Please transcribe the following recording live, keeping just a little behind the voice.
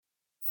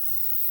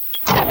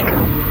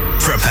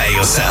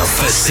Prepare yourself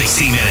for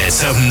 60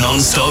 minutes of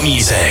non-stop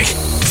music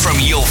from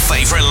your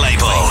favorite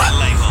label,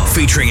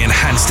 featuring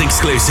enhanced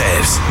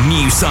exclusives,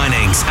 new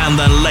signings, and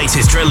the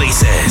latest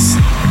releases,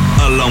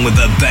 along with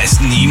the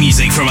best new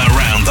music from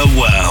around the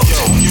world.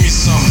 Yo, give me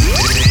some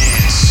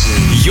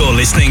dance. You're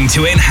listening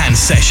to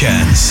Enhanced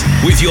Sessions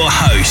with your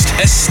host,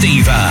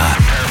 Estiva.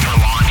 Prepare for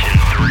launch in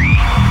 3,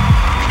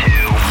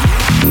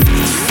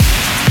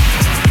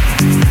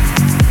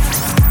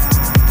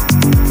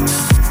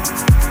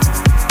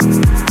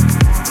 2.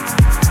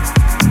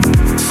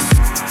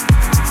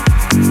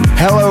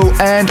 Hello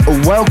and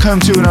welcome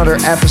to another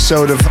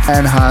episode of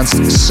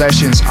Enhanced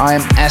Sessions. I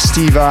am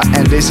Estiva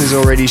and this is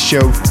already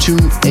show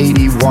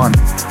 281.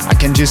 I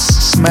can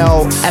just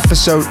smell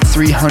episode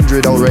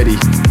 300 already.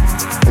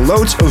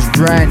 Loads of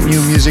brand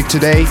new music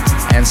today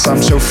and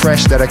some so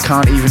fresh that I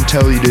can't even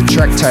tell you the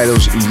track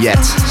titles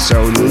yet.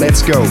 So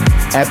let's go.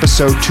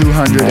 Episode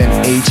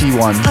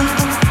 281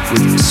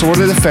 with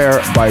Sorted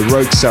Affair by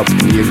Roixup,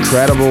 the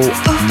incredible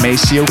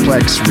Maceo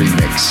Plex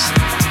remix.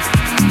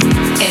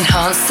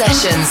 Enhanced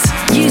Sessions.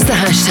 Use the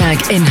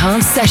hashtag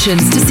Enhanced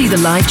Sessions to see the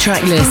live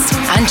track list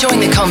and join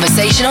the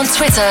conversation on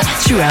Twitter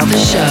throughout the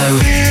show.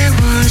 It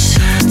was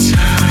a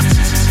time,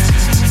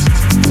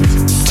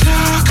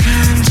 dark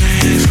and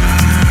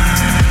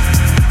divine,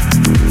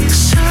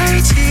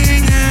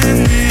 exciting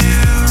and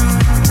new,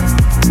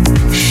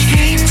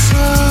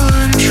 shameful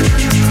and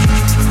true,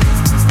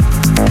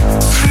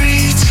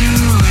 free to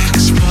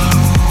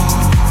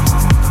explode.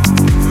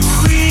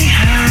 We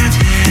had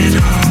it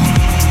all.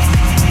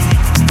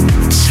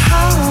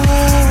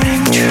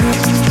 Towering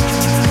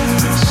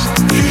truths,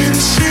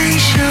 insatiable.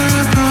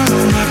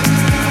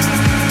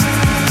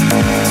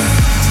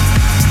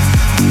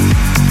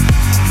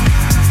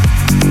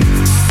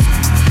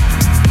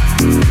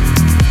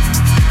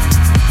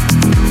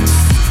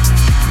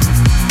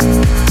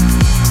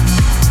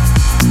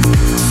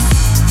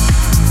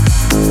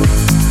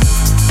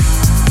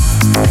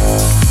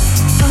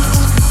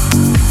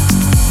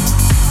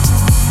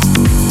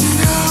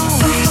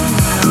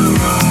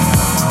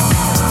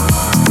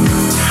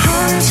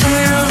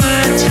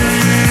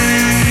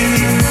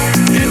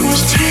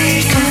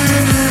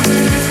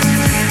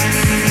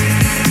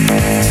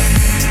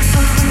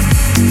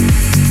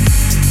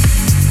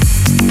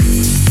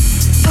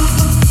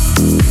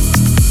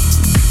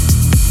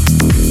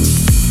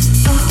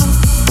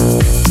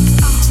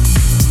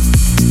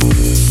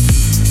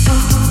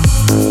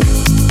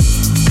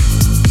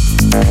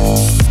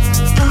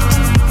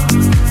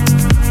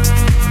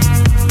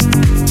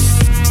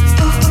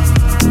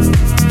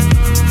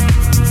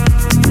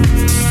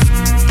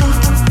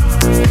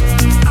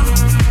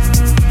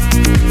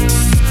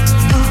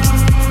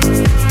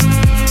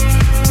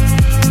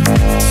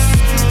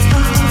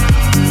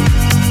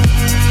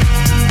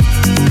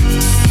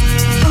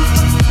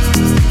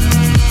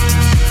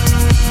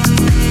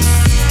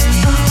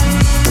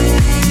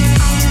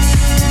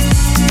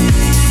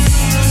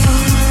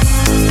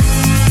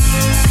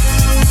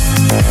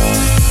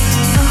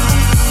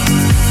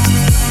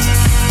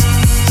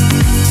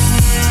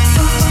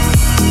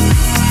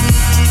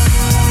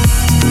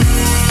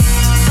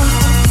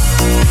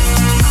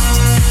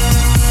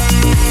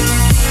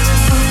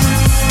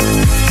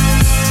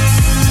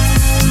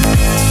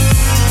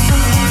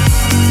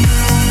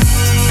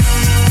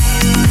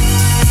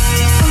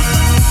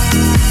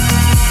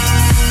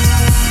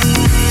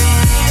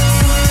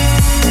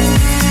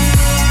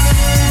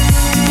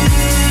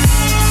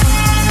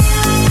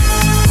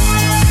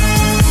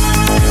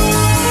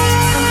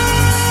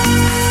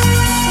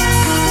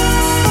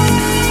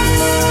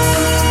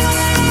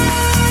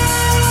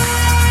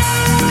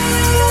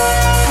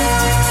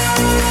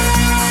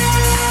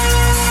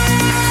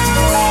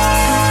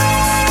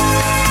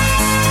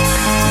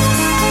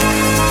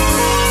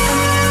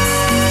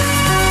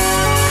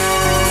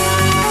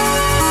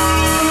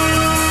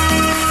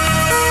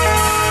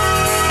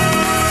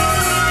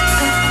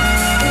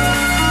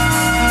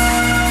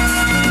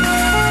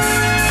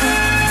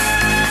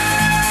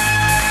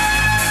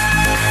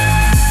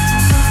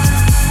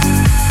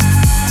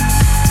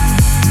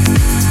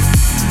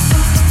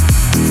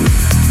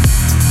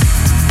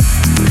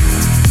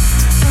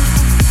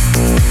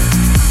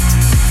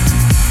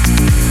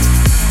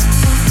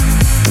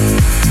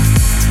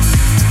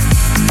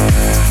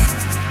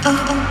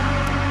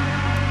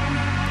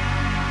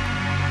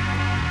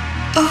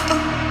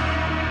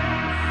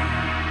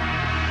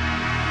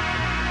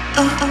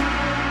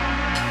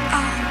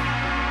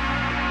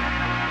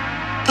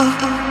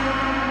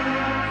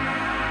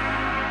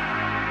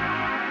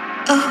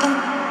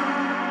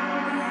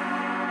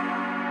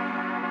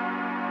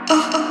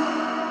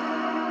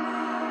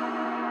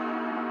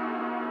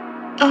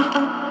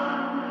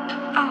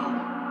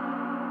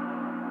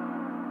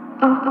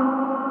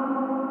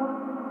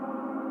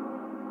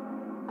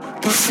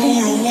 But for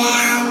a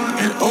while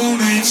it all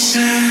made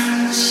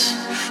sense.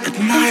 It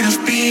might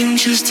have been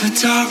just a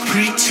dark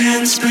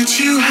pretense, but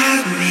you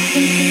had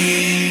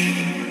me,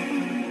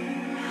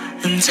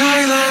 and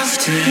I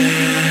left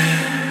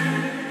it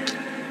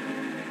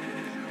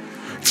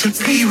To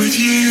be with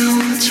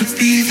you, to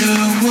be the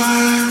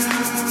one,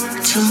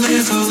 to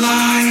live a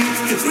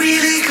life. It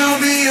really got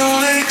me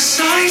all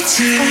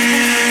excited.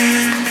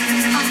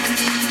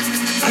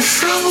 I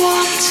felt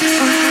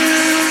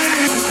wanted.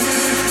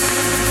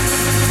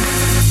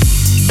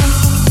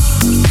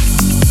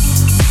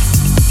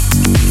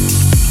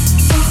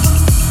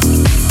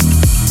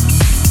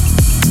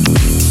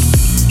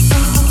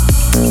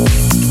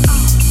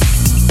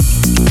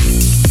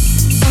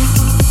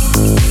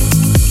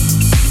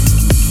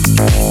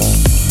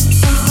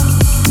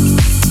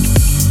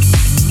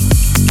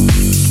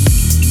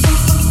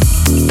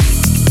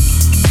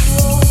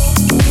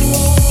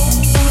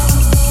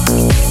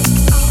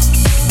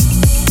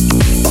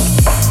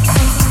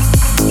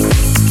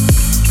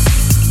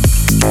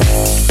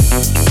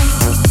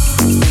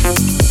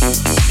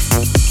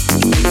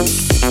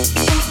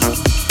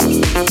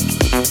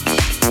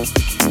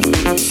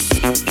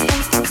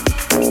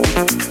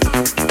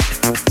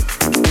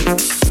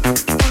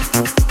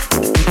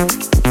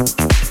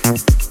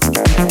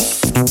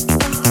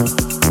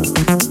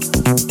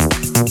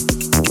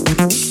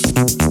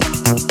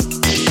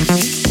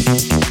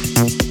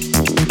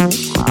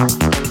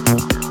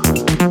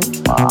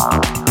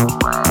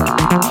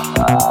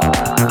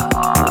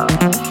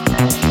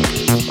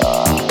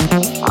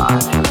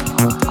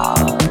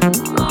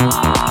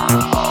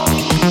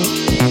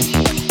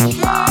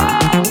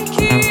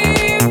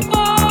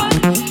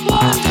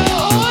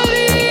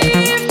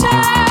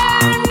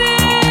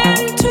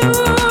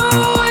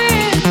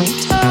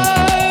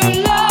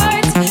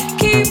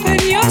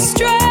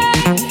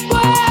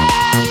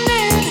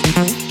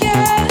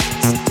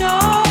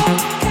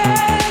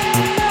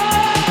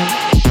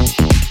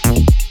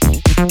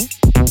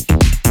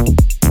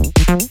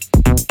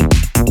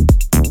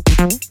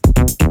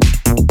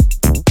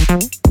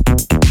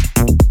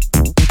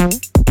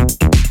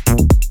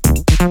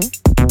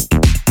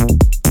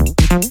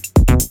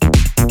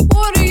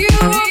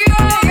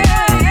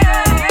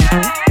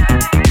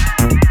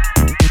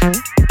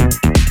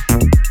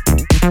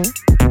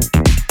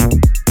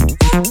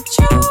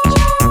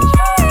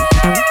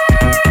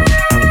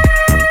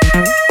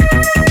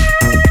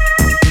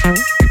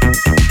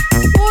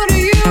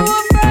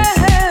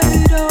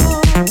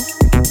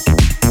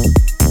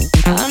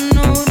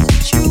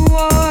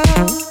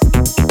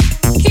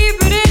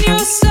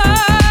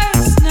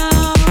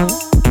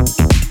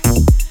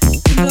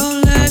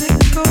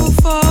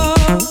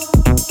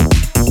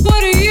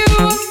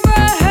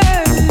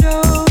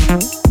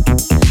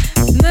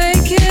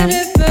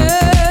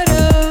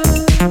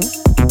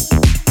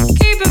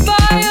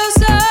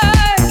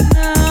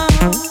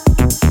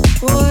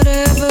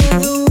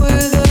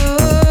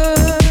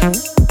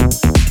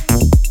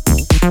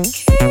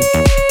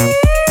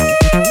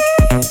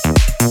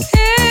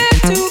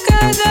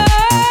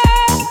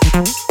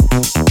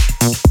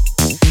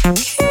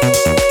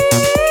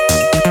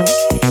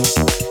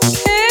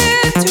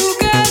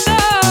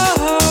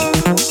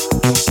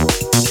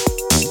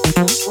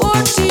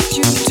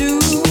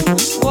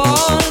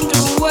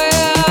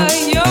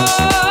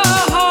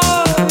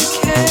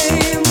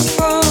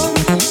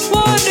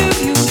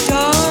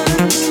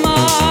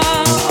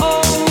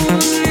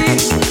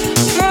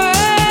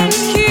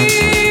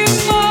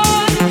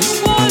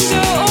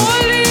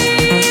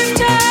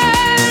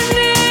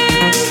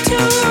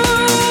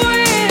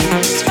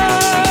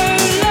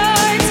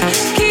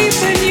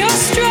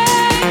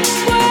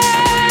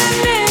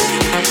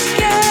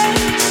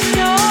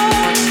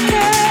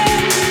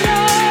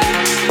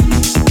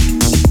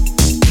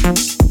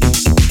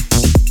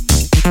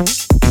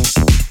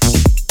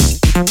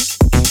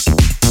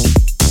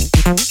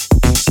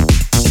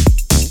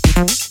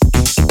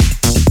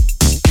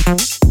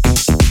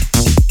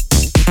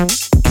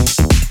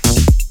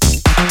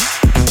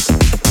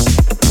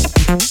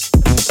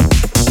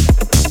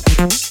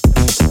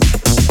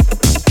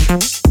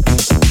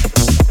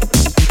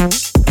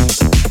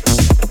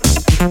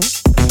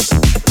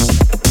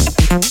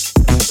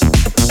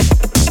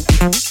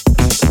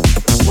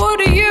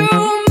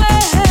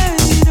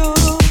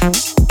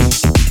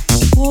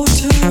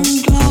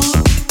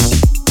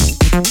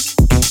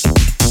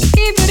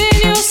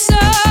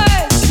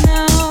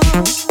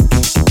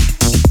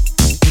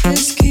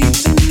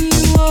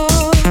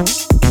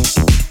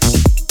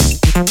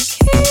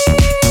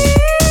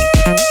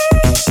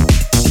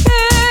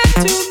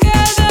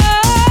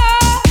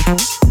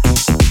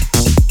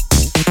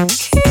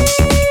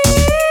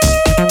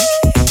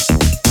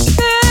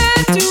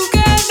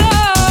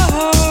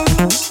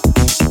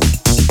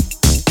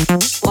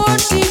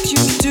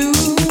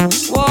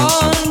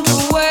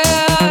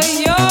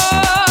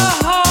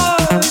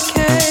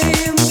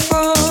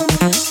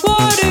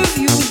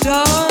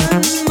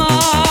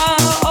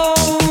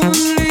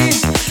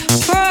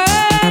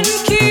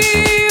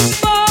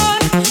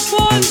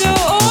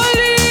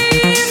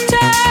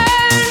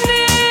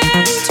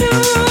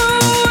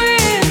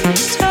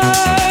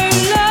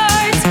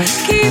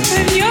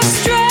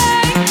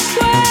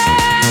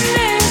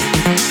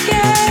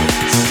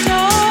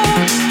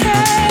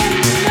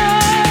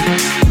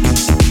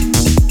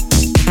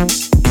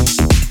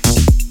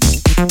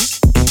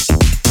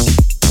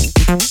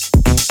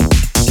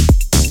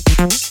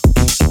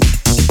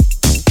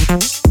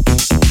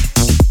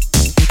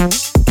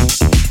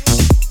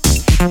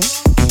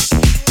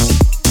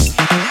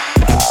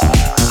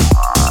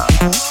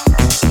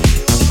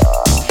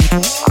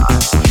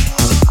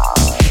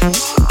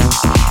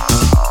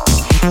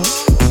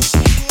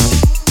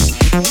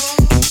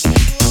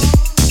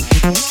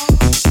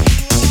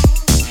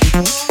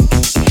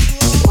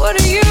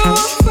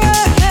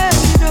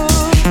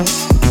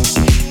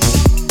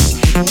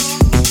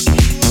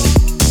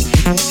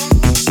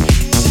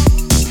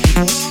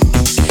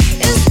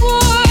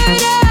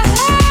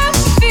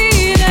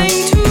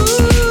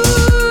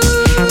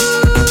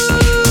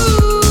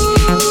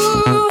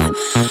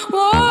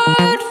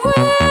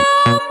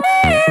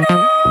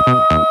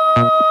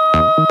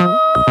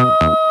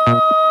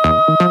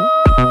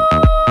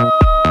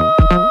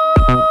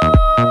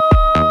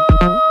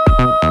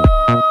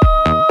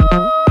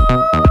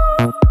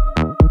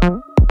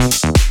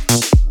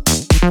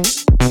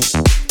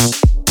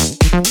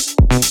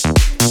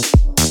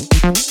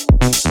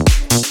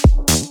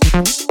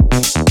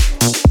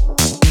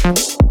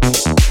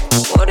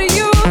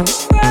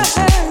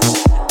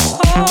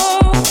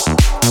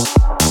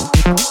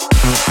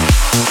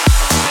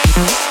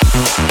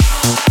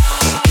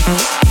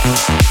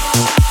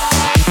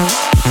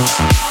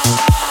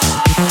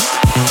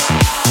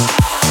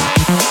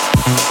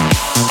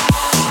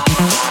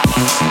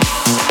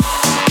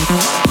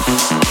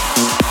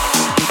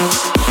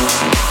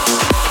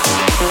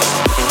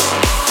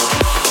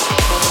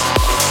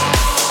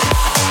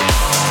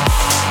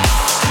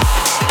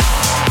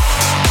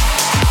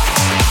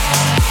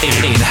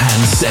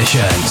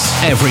 Sessions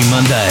every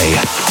Monday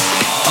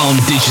on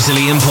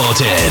Digitally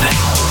Imported.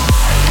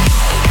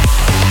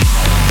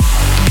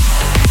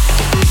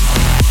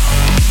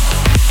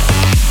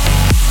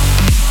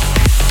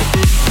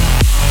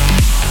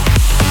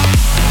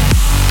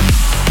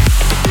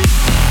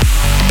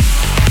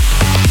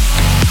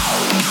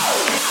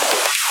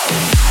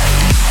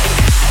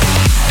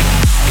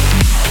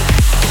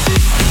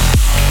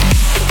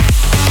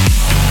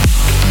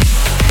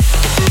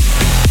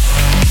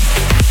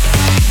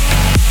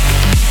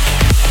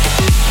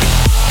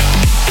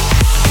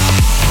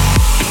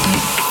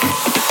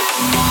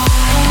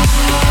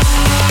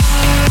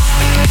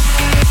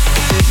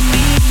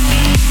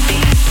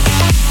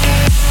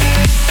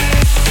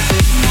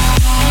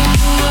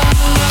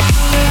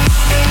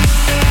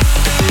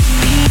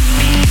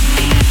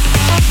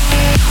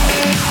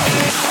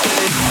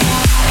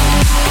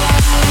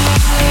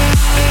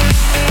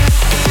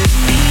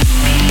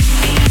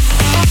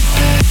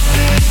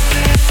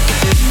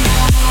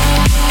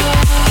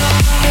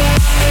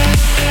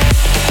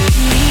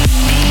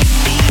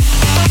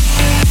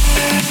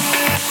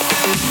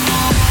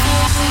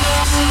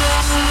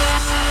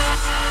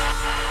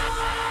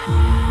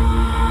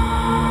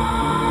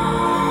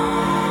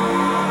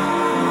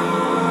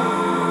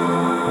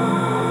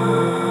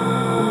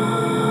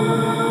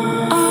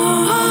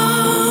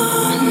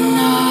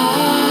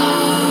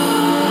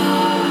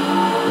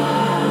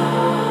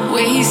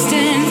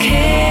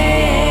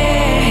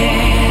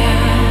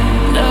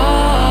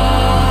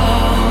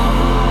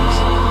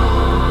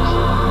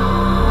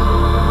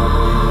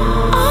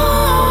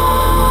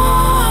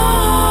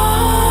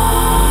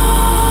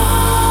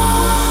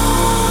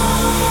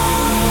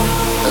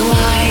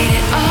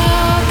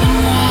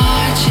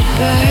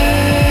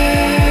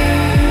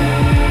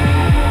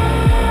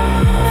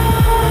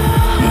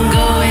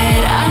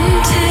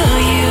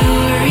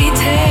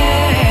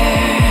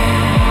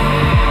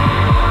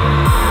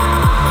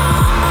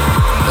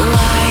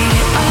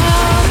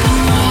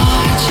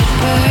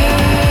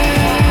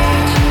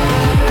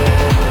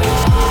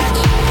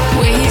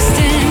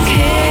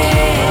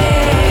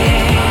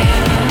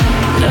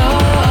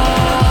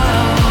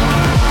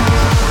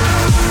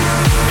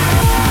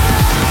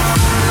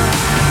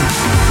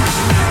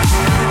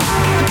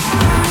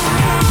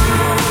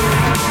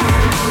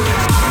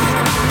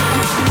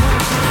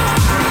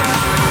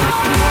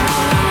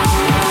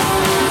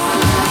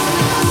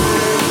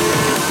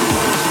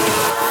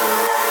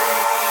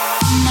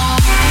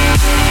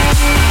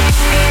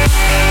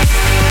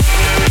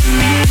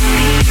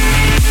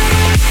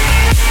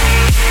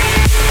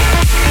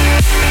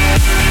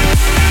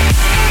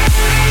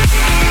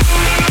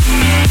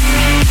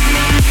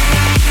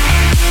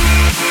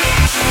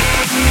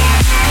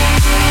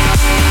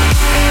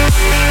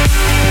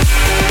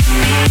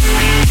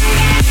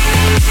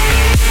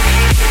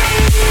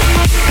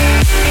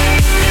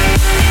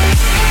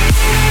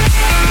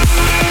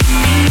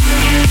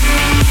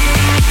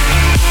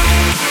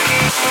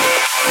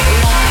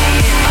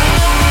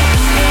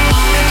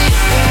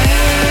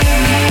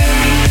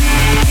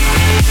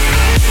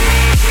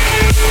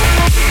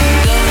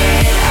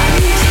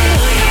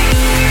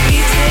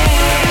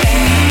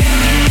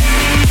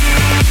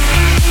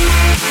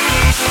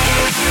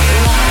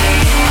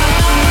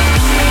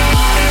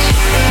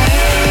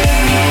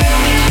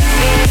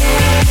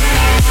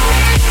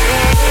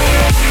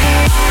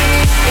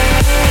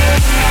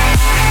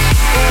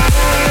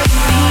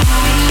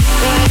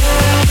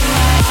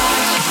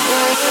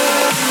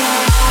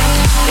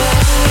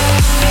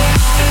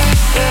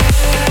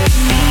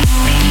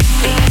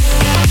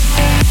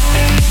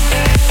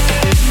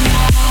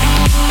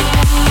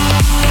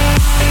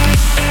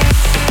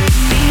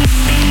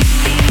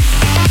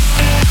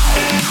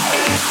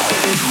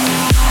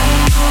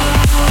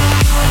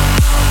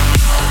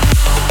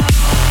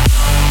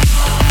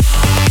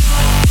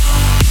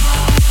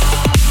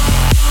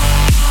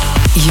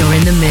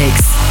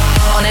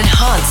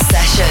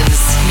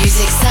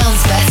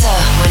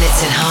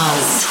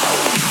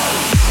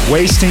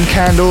 Wasting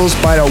Candles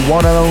by the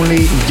one and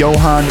only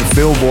Johan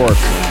Vilborg.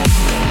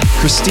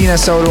 Christina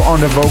Soto on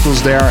the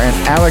vocals there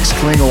and Alex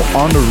Klingel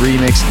on the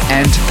remix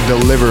and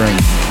delivering.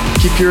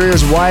 Keep your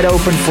ears wide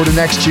open for the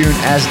next tune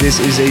as this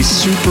is a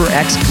super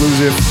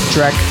exclusive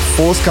track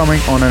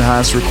forthcoming on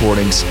Enhanced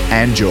Recordings.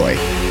 Enjoy.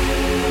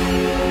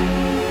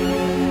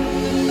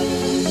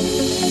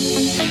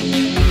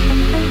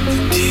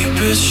 The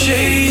deepest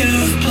shade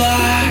of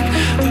black,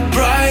 the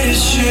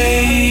brightest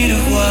shade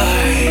of white.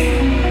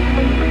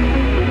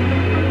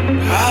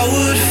 I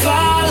would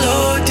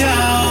follow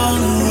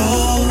down the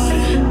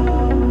road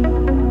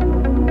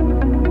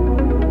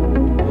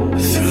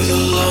through the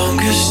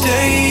longest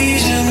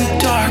days and the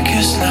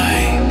darkest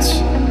nights,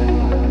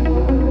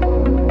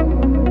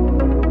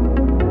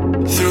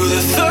 through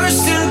the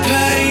thirst and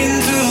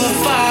pain, through the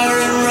fire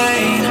and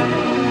rain.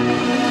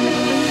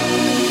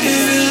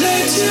 If it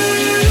led to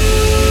you,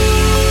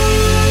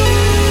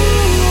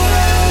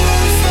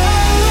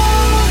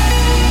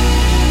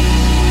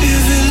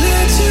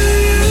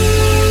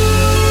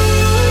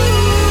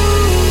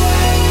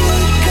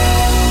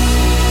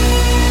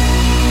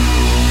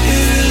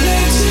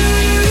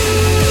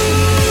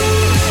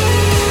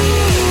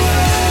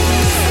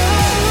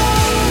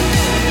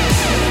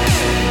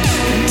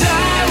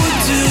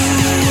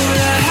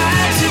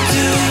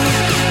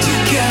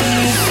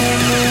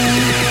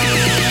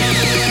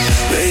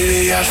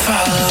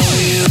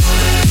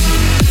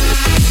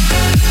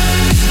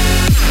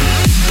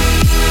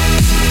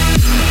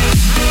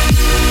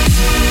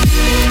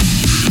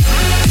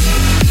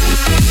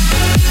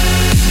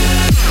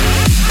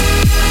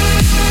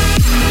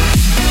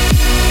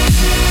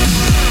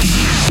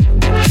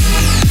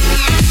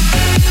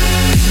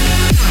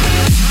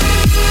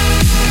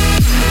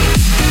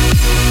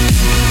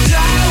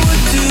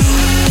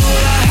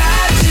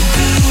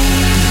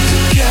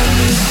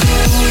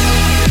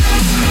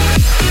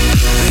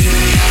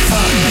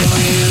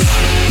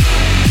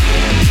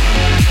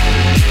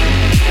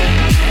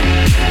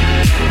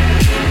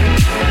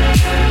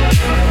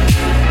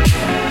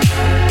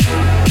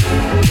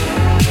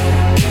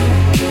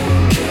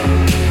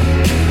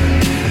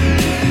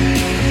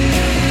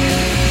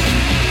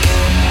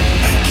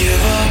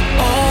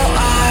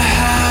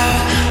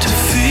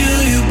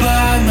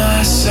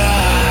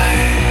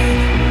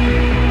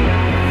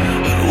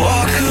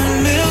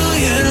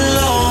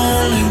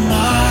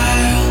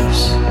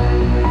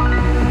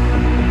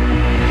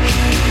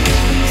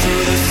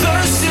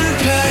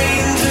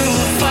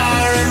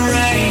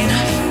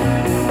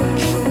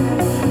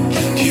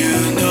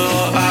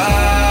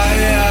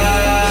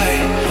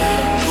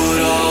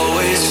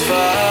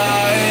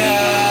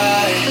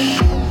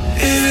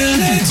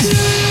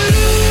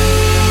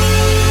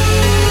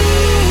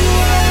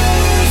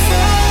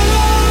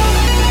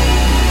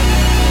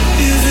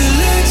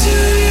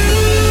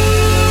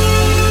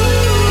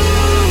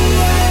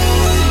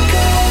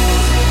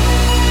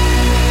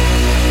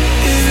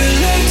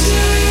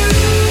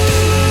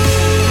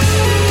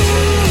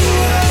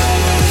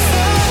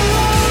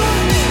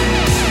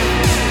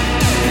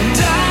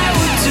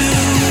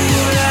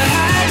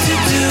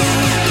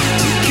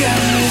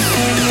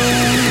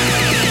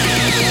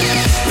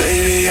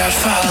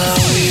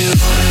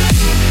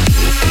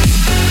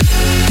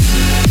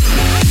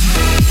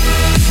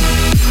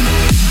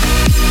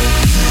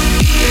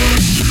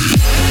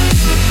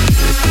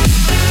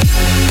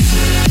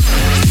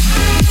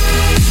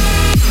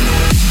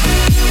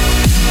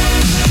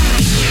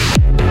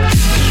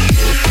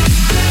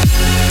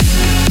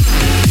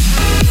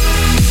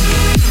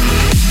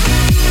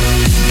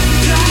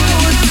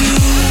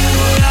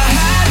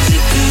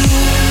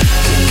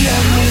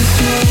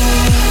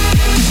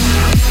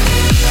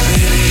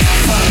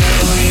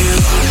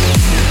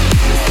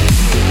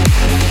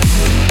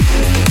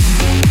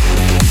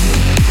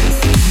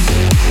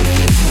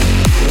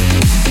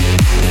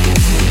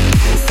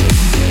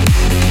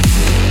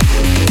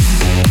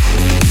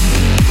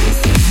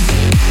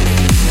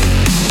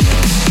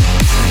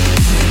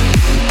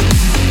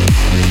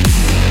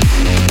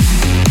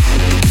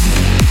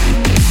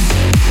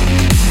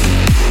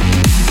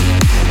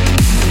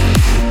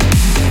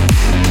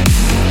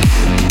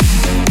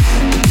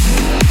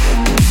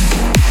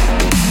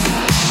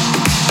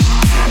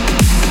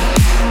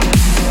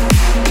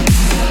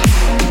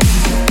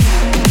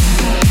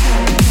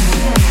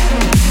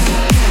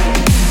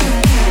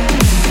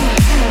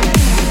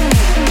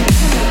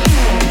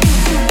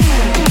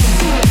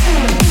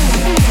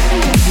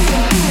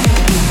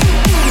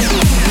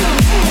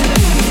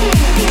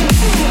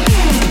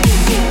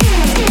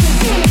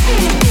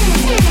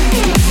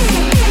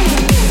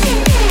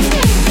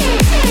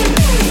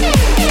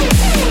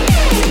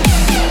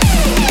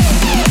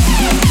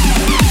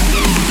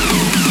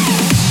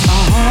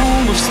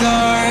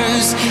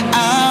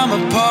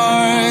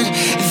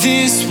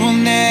 this will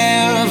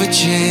never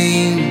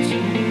change.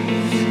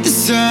 The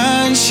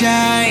sun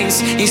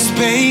shines in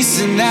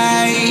space and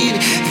night.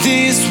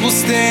 This will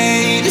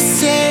stay the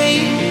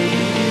same.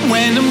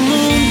 When the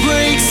moon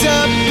breaks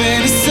up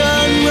and the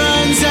sun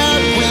runs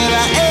out, will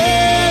I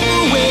ever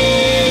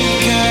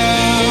wake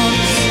up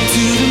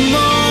to the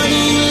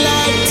morning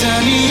light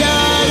on the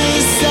other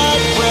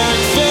side where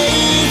it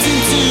fades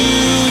into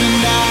the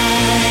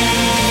night?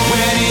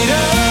 When it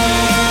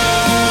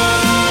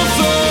all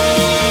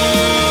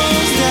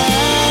falls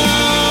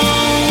down,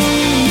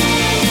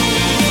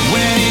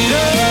 when it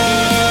all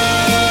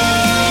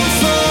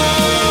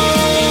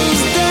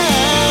falls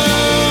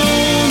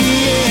down,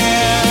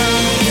 yeah.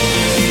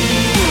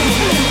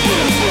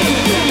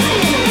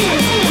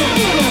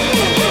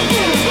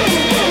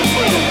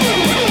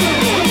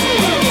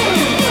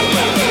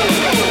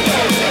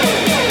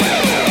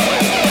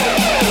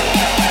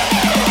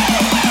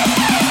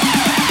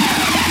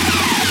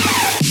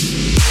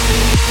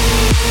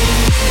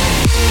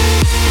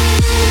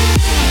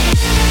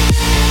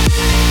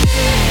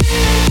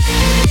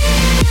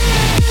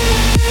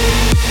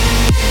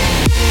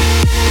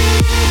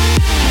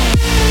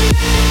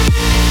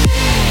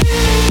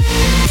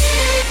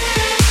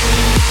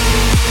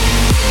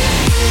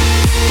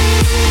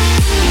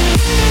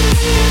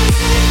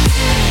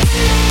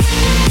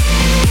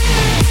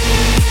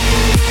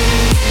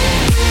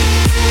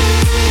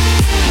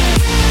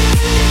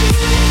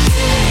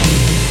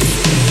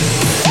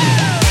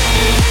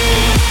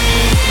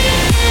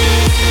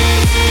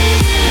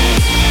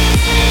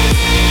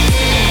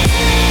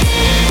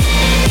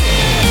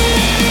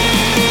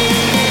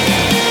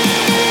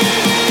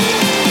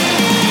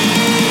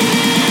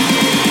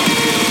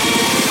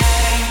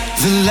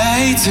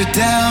 Are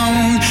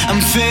down, I'm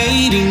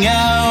fading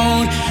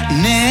out.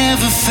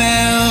 Never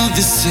felt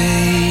this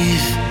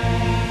safe.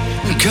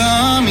 I'm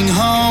coming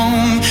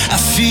home. I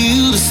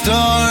feel the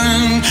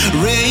storm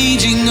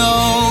raging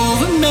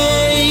over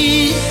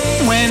me.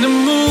 When the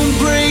moon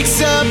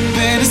breaks up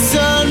and the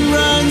sun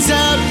runs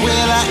out,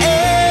 will I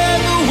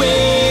ever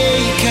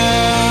wake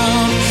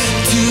up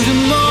to the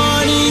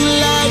morning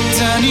light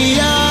on the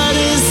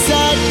other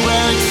side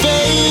where it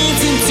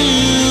fades into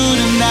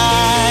the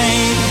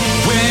night?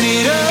 When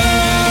it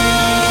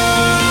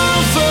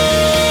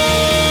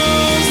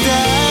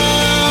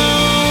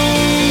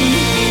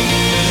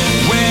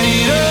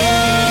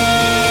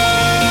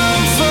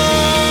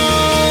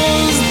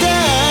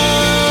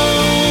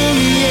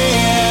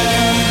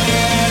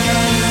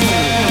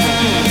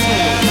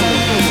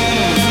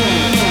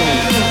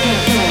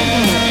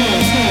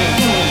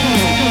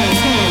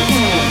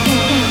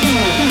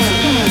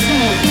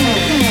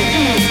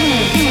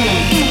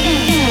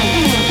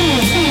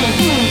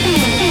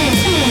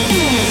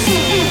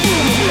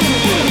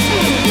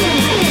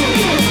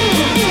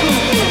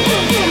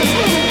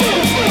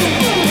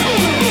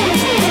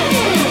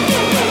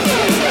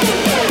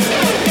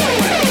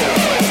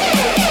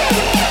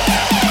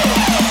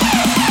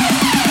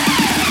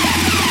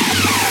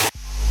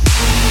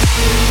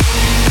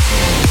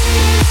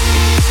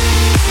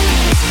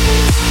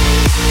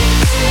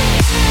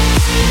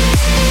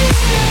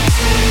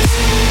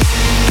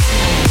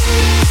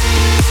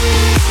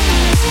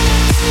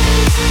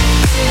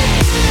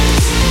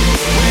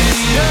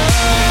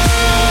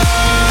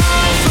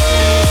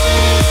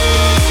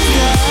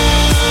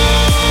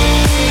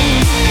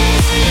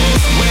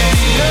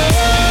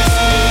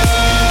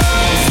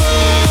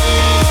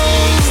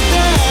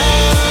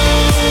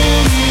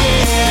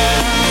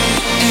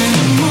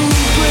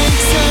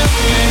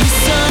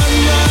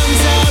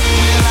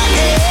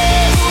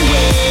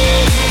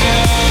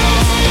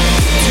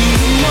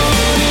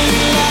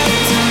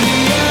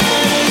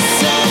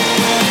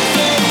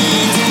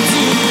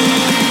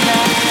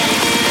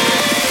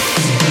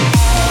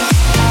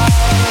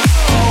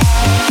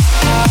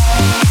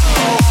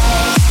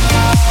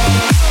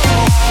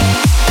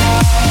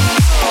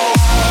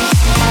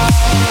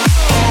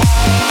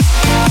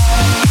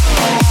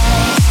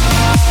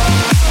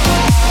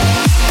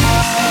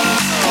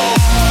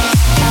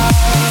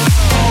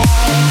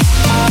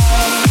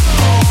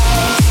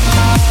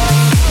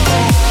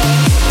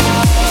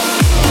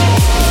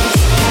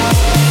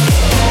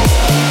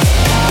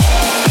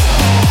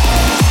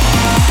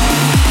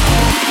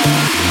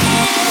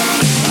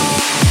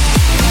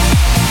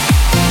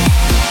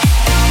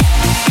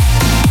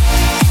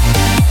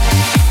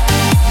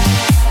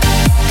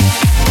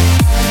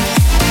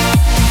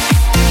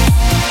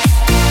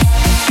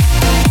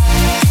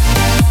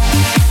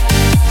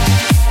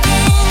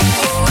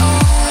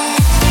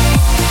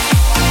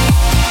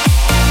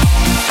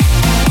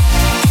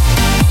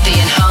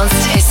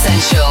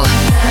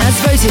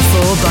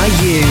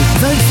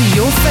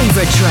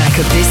track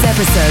of this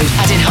episode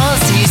at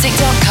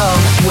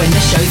enhancedmusic.com when the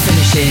show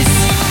finishes.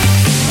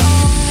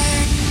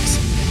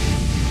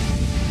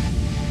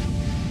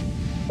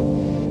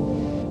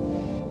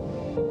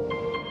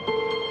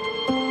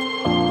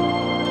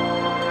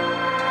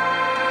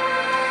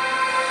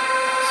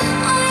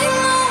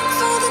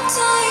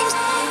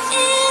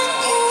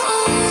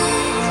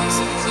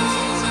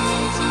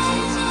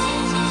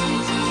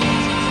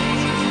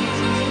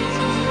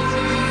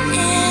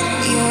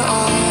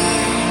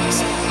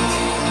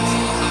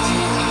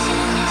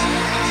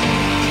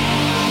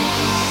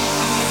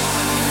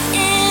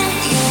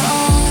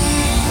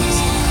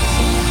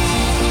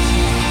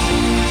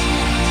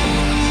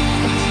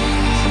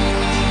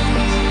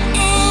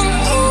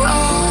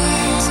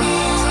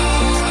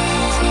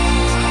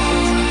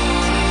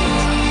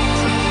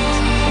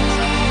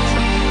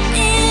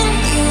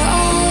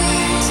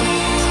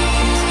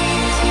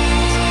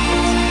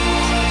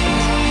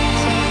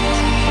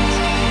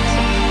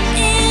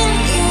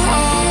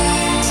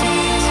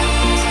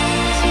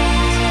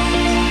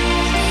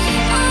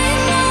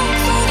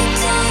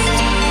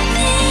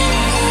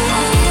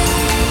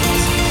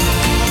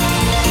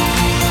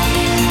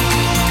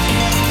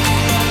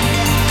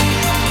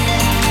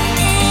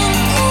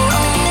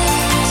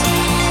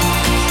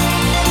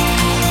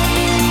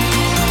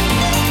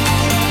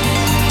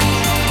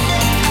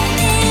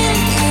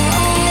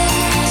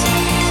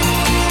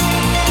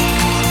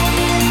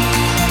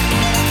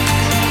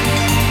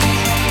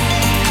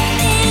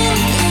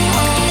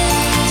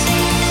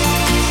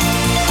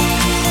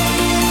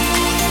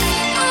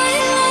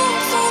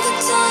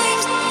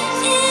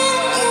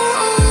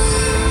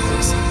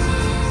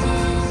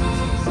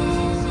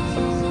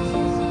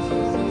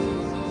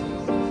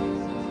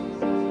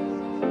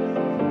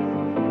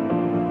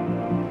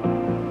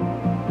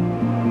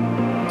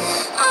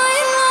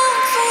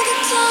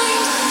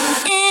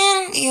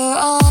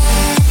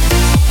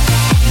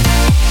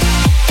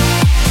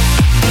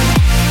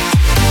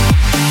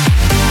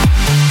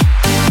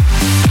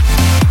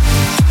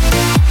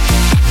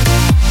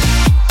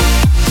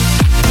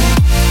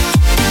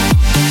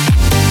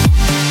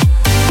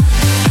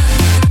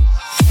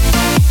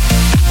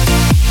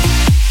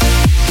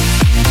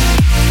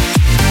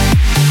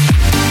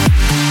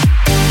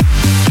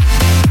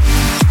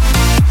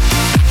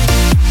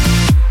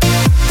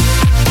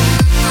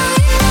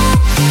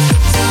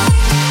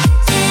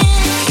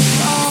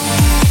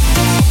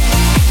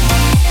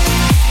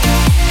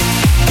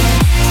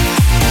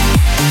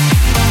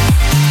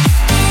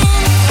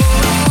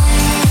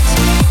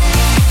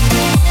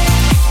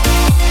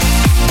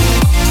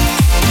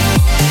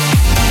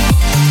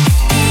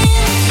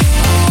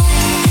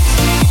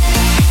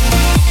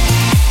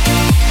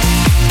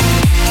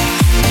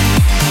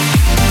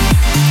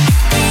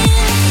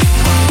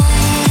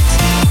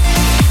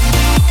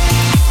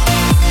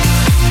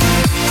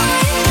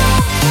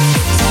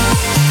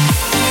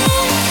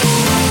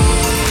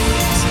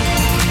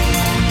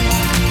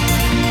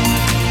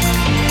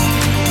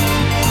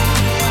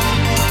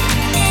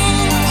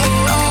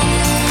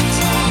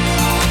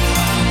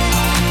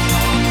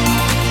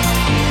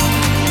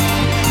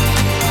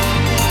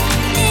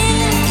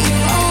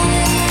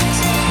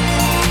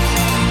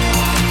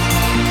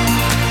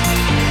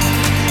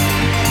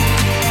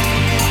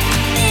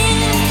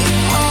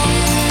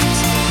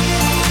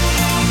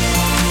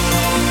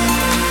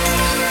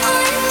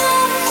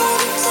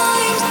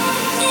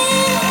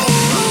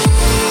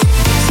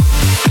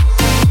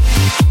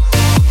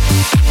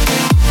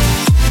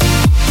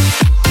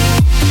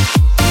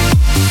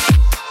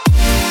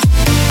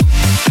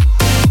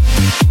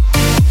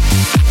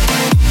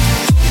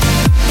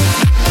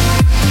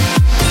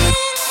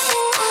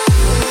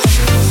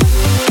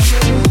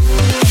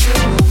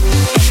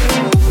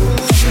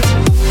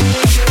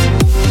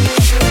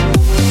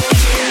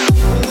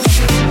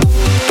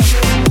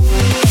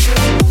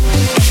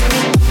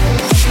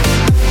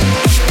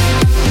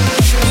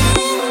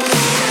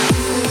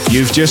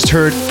 You've just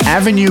heard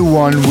Avenue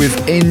 1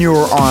 with In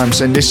Your Arms,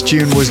 and this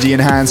tune was the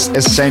Enhanced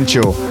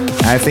Essential.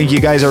 And I think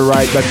you guys are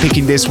right by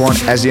picking this one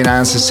as the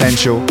Enhanced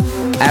Essential.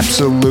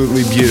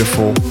 Absolutely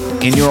beautiful.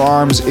 In Your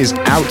Arms is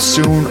out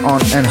soon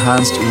on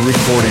Enhanced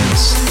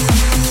Recordings.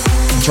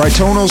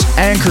 Tritonal's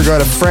Anchor got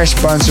a fresh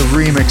bunch of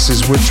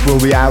remixes which will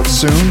be out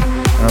soon,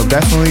 and I'll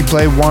definitely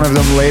play one of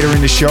them later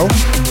in the show.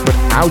 But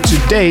out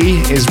today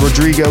is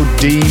Rodrigo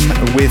Deem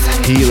with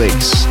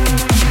Helix.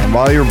 And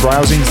while you're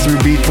browsing through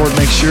Beatport,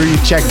 make sure you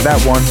check that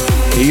one.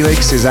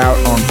 Helix is out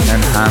on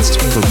Enhanced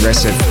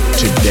Progressive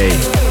today.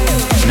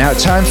 Now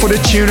time for the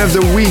tune of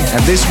the week,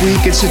 and this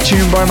week it's a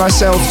tune by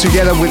myself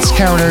together with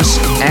Scouners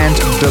and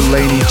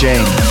Delaney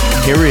Jane.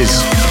 Here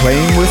is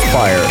Playing with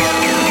Fire.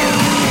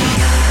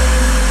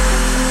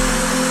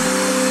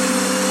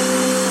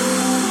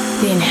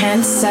 The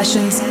Enhanced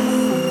Sessions.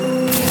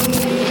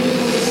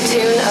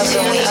 Tune of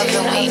the week.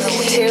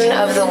 Tune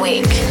of the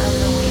week.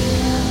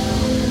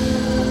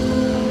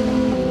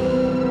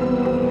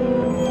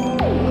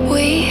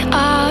 We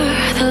are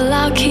the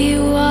lucky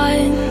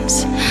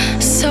ones,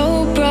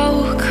 so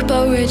broke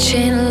but rich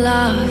in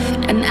love,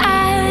 and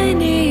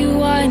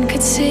anyone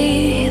could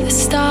see the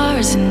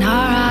stars in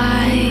our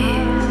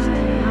eyes.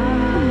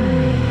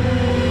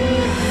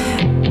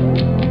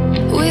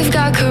 We've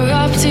got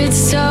corrupted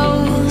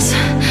souls,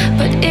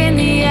 but in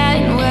the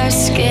end we're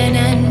skin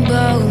and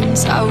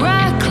bones. Our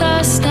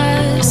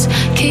recklessness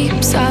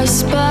keeps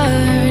us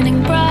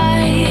burning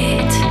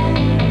bright,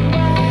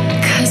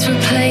 'cause we're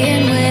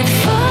playing with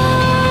fire.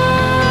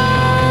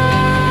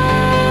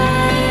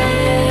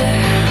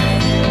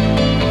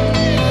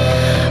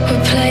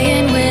 We're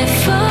playing with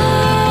fire.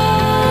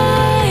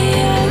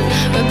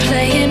 We're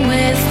playing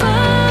with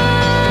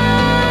fire,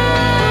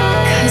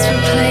 'cause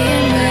we're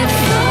playing with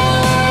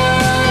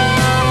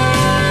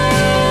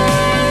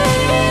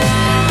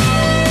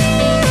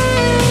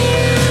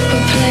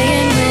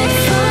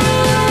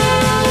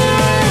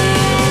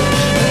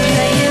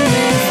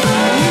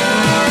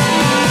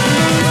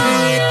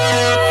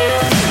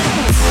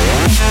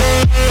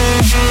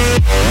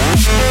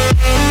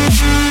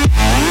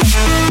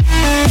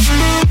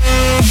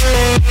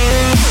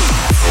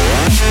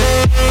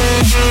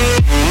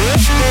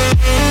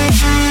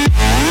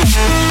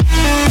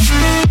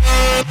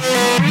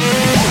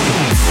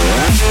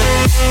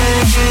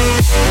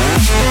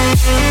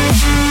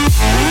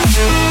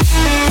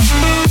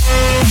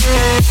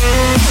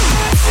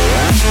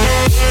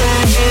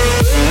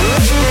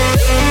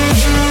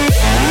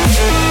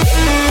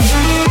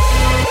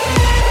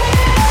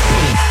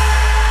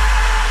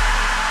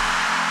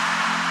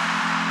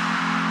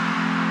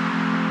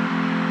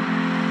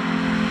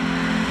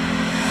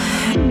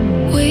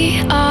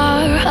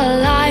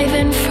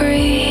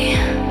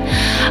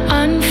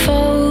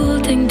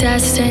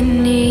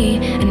destiny,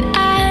 and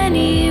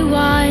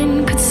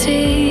anyone could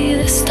see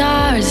the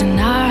stars in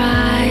our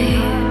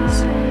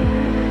eyes.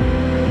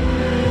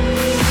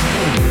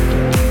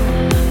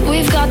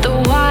 We've got the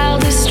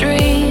wildest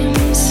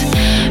dreams,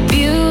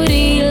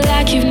 beauty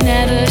like you've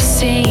never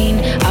seen.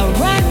 Our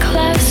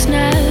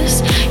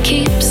recklessness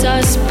keeps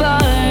us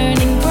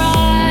burning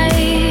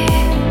bright,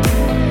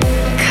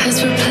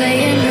 'cause we're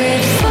playing with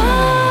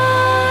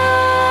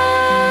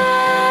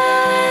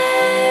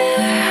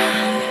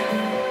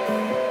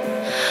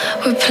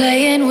we're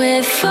playing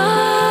with fire.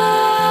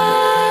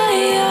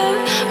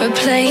 We're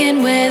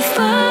playing with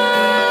fire,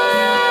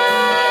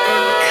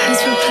 'cause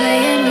we're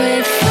playing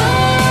with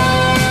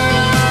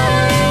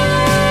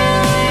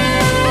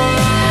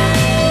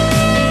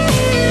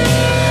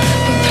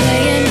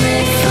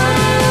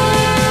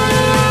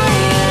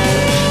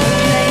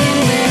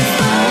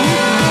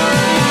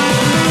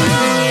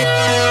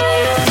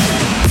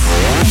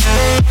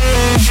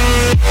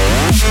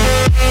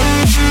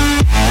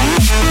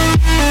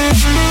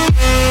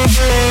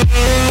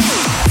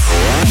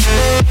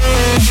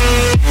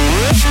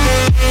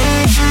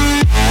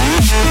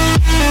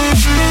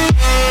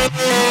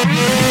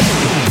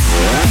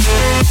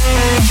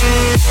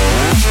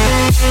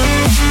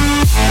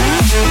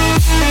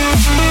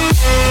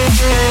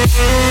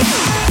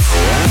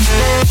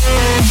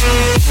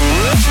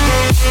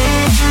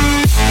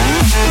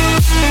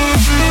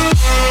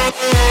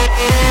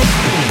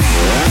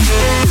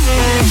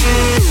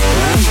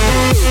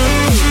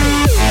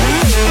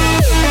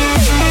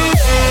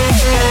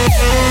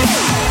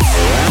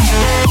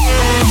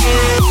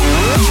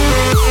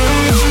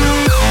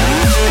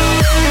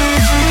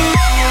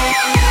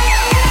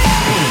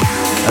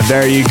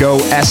There you go,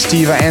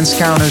 Estiva and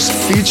Scouners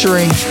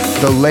featuring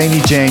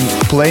Delaney Jane,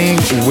 Playing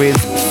with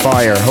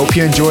Fire. Hope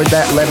you enjoyed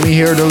that. Let me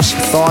hear those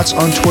thoughts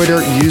on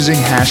Twitter using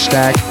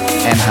hashtag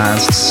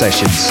Enhanced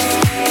Sessions.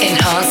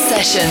 Enhanced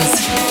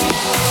Sessions.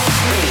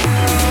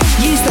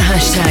 Use the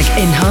hashtag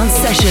Enhanced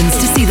Sessions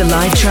to see the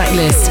live track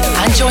list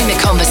and join the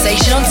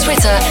conversation on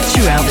Twitter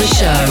throughout the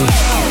show.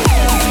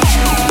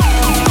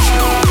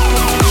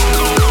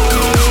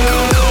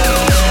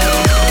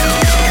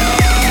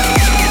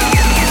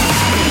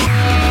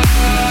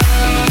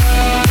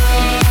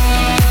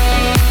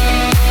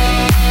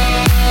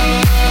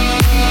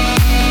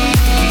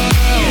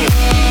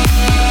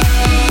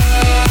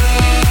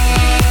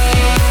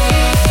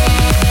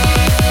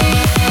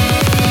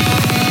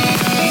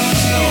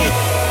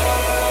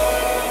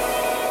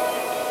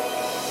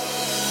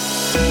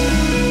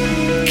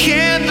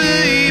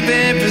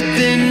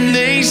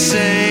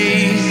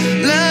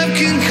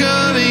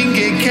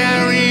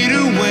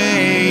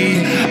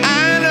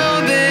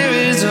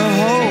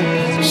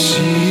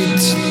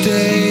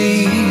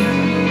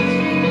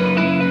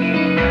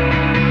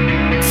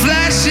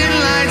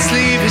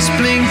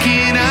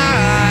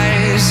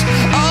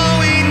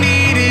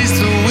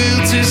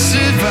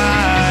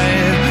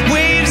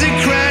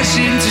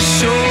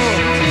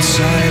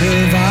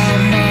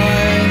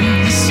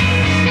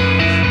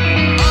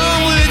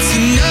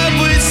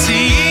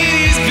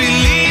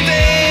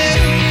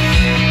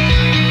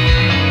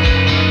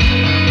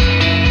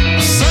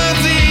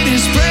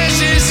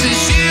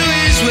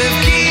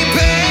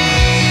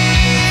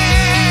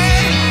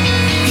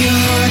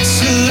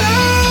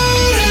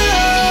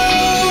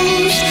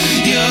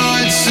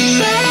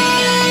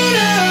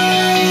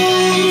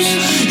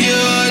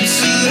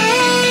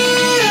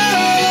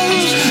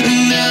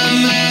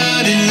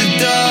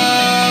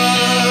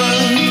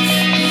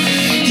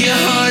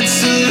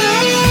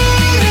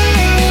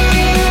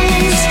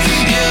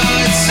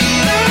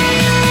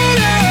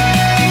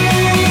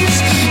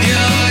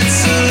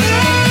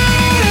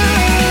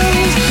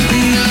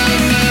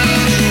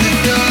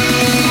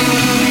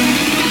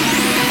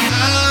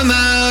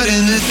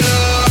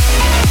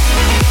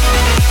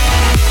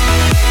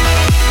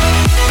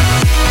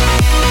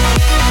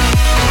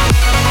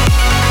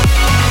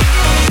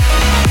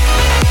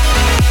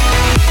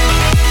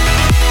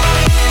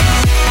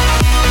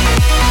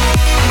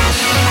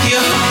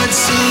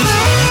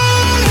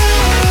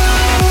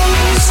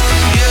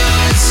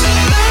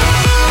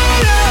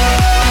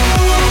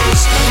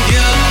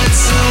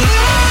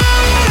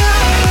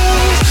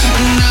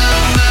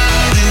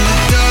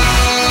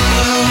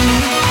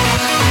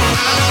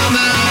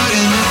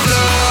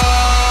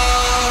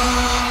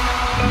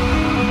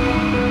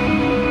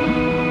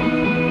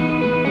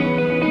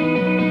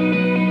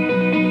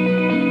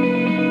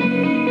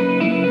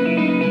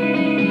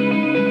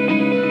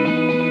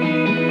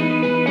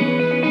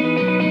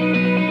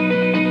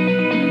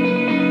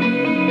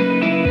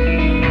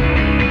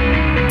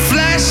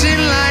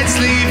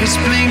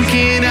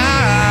 sunken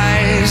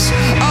eyes.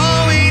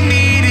 All we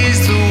need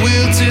is the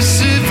will to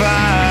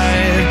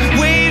survive.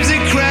 Waves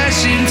that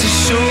crash into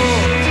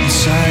shore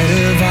inside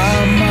of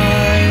our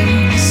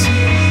minds.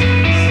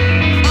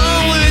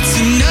 Onwards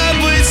and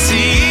upwards,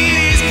 seeing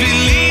is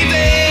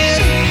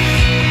believing.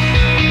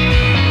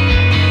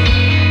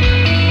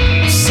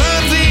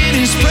 Something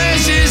as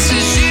precious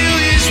as you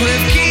is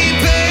worth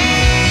keeping.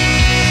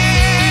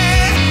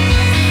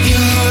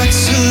 Your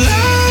heart's a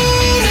lighthouse.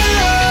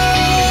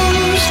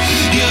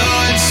 Your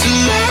heart's a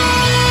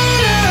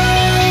lighthouse.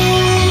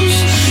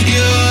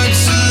 Your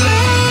heart's a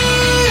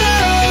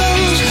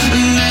lighthouse.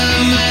 And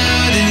I'm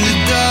out in the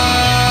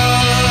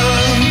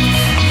dark.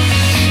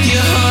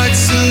 Your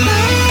heart's a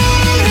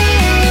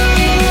lighthouse.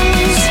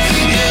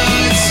 Your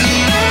heart's a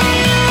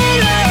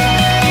lighthouse.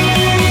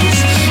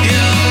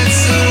 Your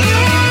heart's a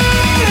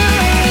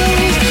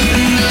lighthouse.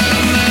 And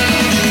I'm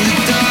out in the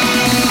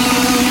dark.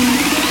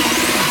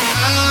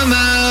 I'm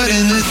out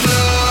in the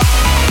dark.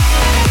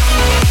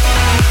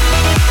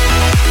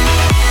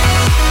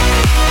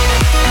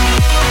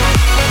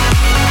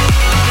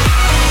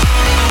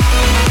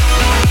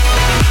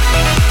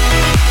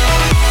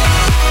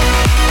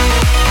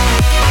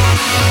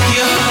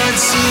 Your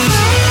heart's a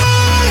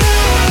lighthouse.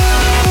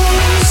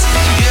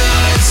 Your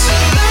heart's a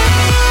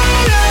lighthouse.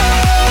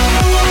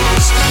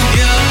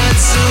 Your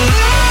heart's a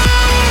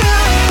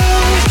lighthouse.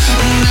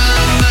 And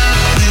I'm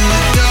out in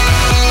the dark.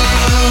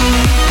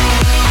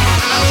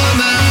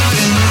 I'm out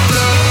in the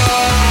dark.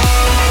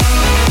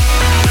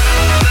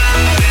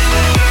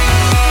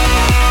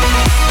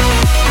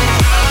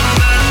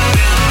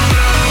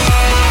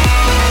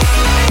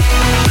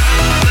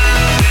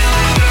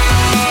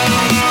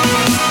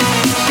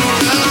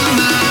 I'm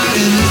out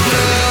in the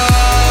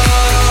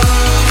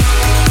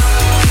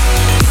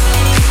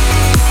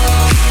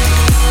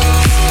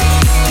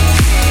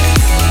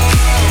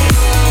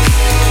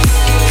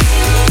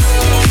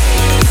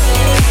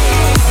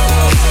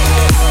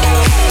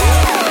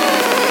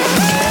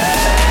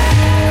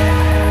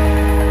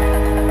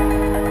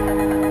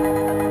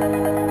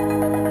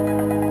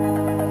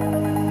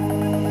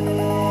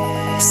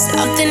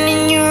Something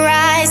in your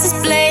eyes is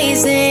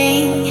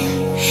blazing.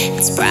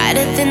 It's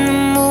brighter than the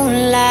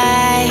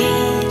moonlight.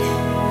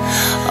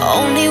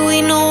 Only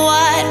we know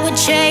what we're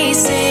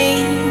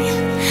chasing.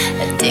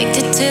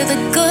 Addicted to the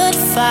good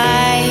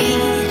fight.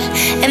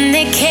 And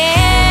they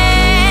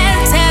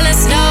can't tell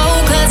us no,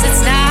 'cause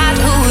it's not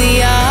who we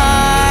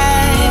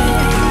are.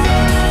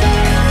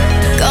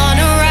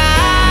 Gonna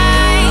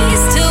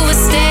rise till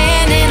we're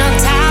standing on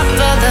top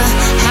of the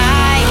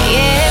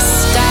highest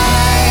star.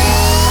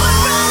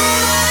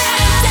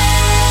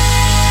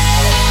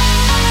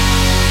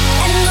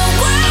 And the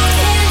world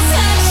can't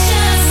touch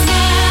us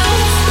now.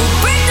 We'll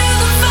break through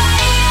the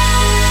fire.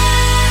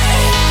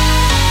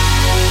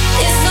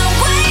 There's no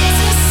way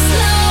to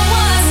slow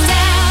us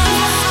down.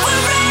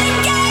 We're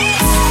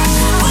renegades.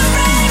 We're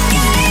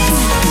renegades.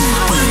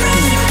 We're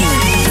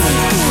renegades.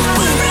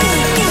 We're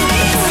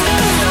renegades.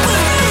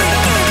 We're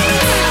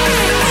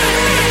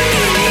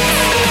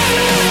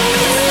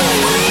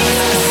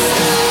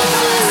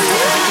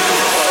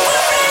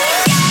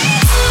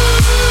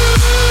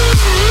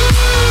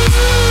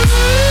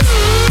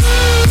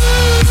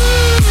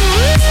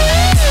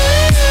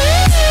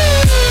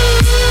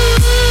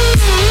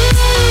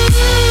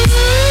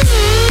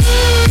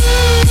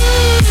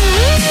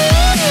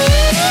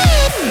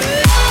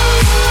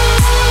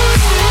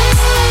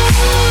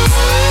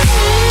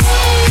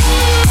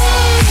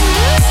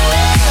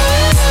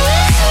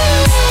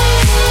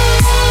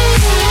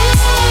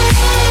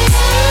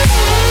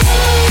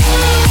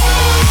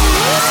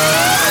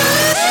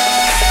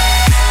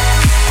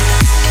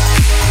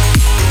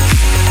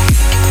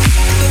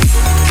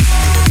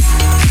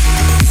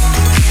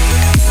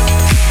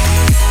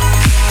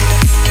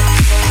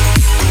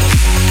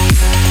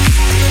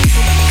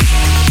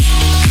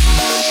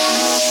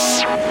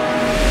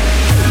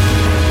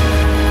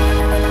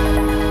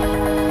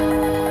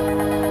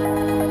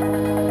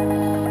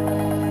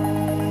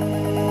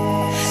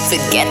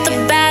Forget the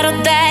battle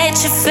that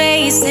you're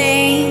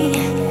facing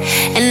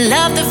and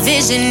love the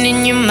vision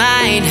in your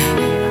mind.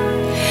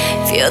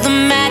 Feel the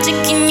magic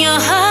in your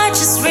heart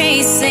just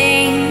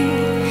racing.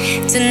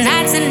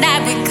 Tonight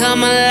we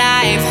come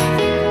alive.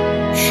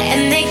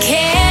 And they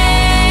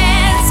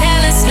can't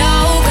tell us no,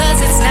 'cause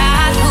it's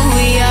not who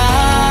we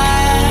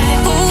are.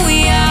 Who we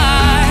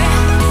are.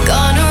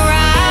 Gonna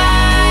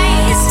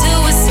rise till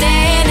we're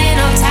standing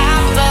on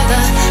top of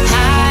the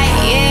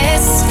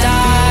highest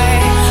star.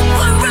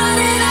 We're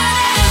running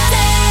out of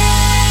day.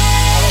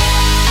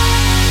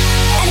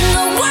 And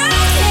the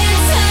world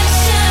can't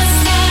touch us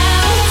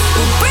now.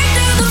 We'll break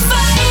through the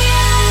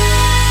fire.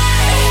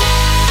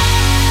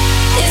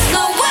 There's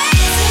no way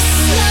to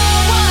slow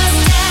us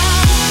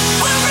down.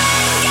 We're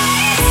renegades.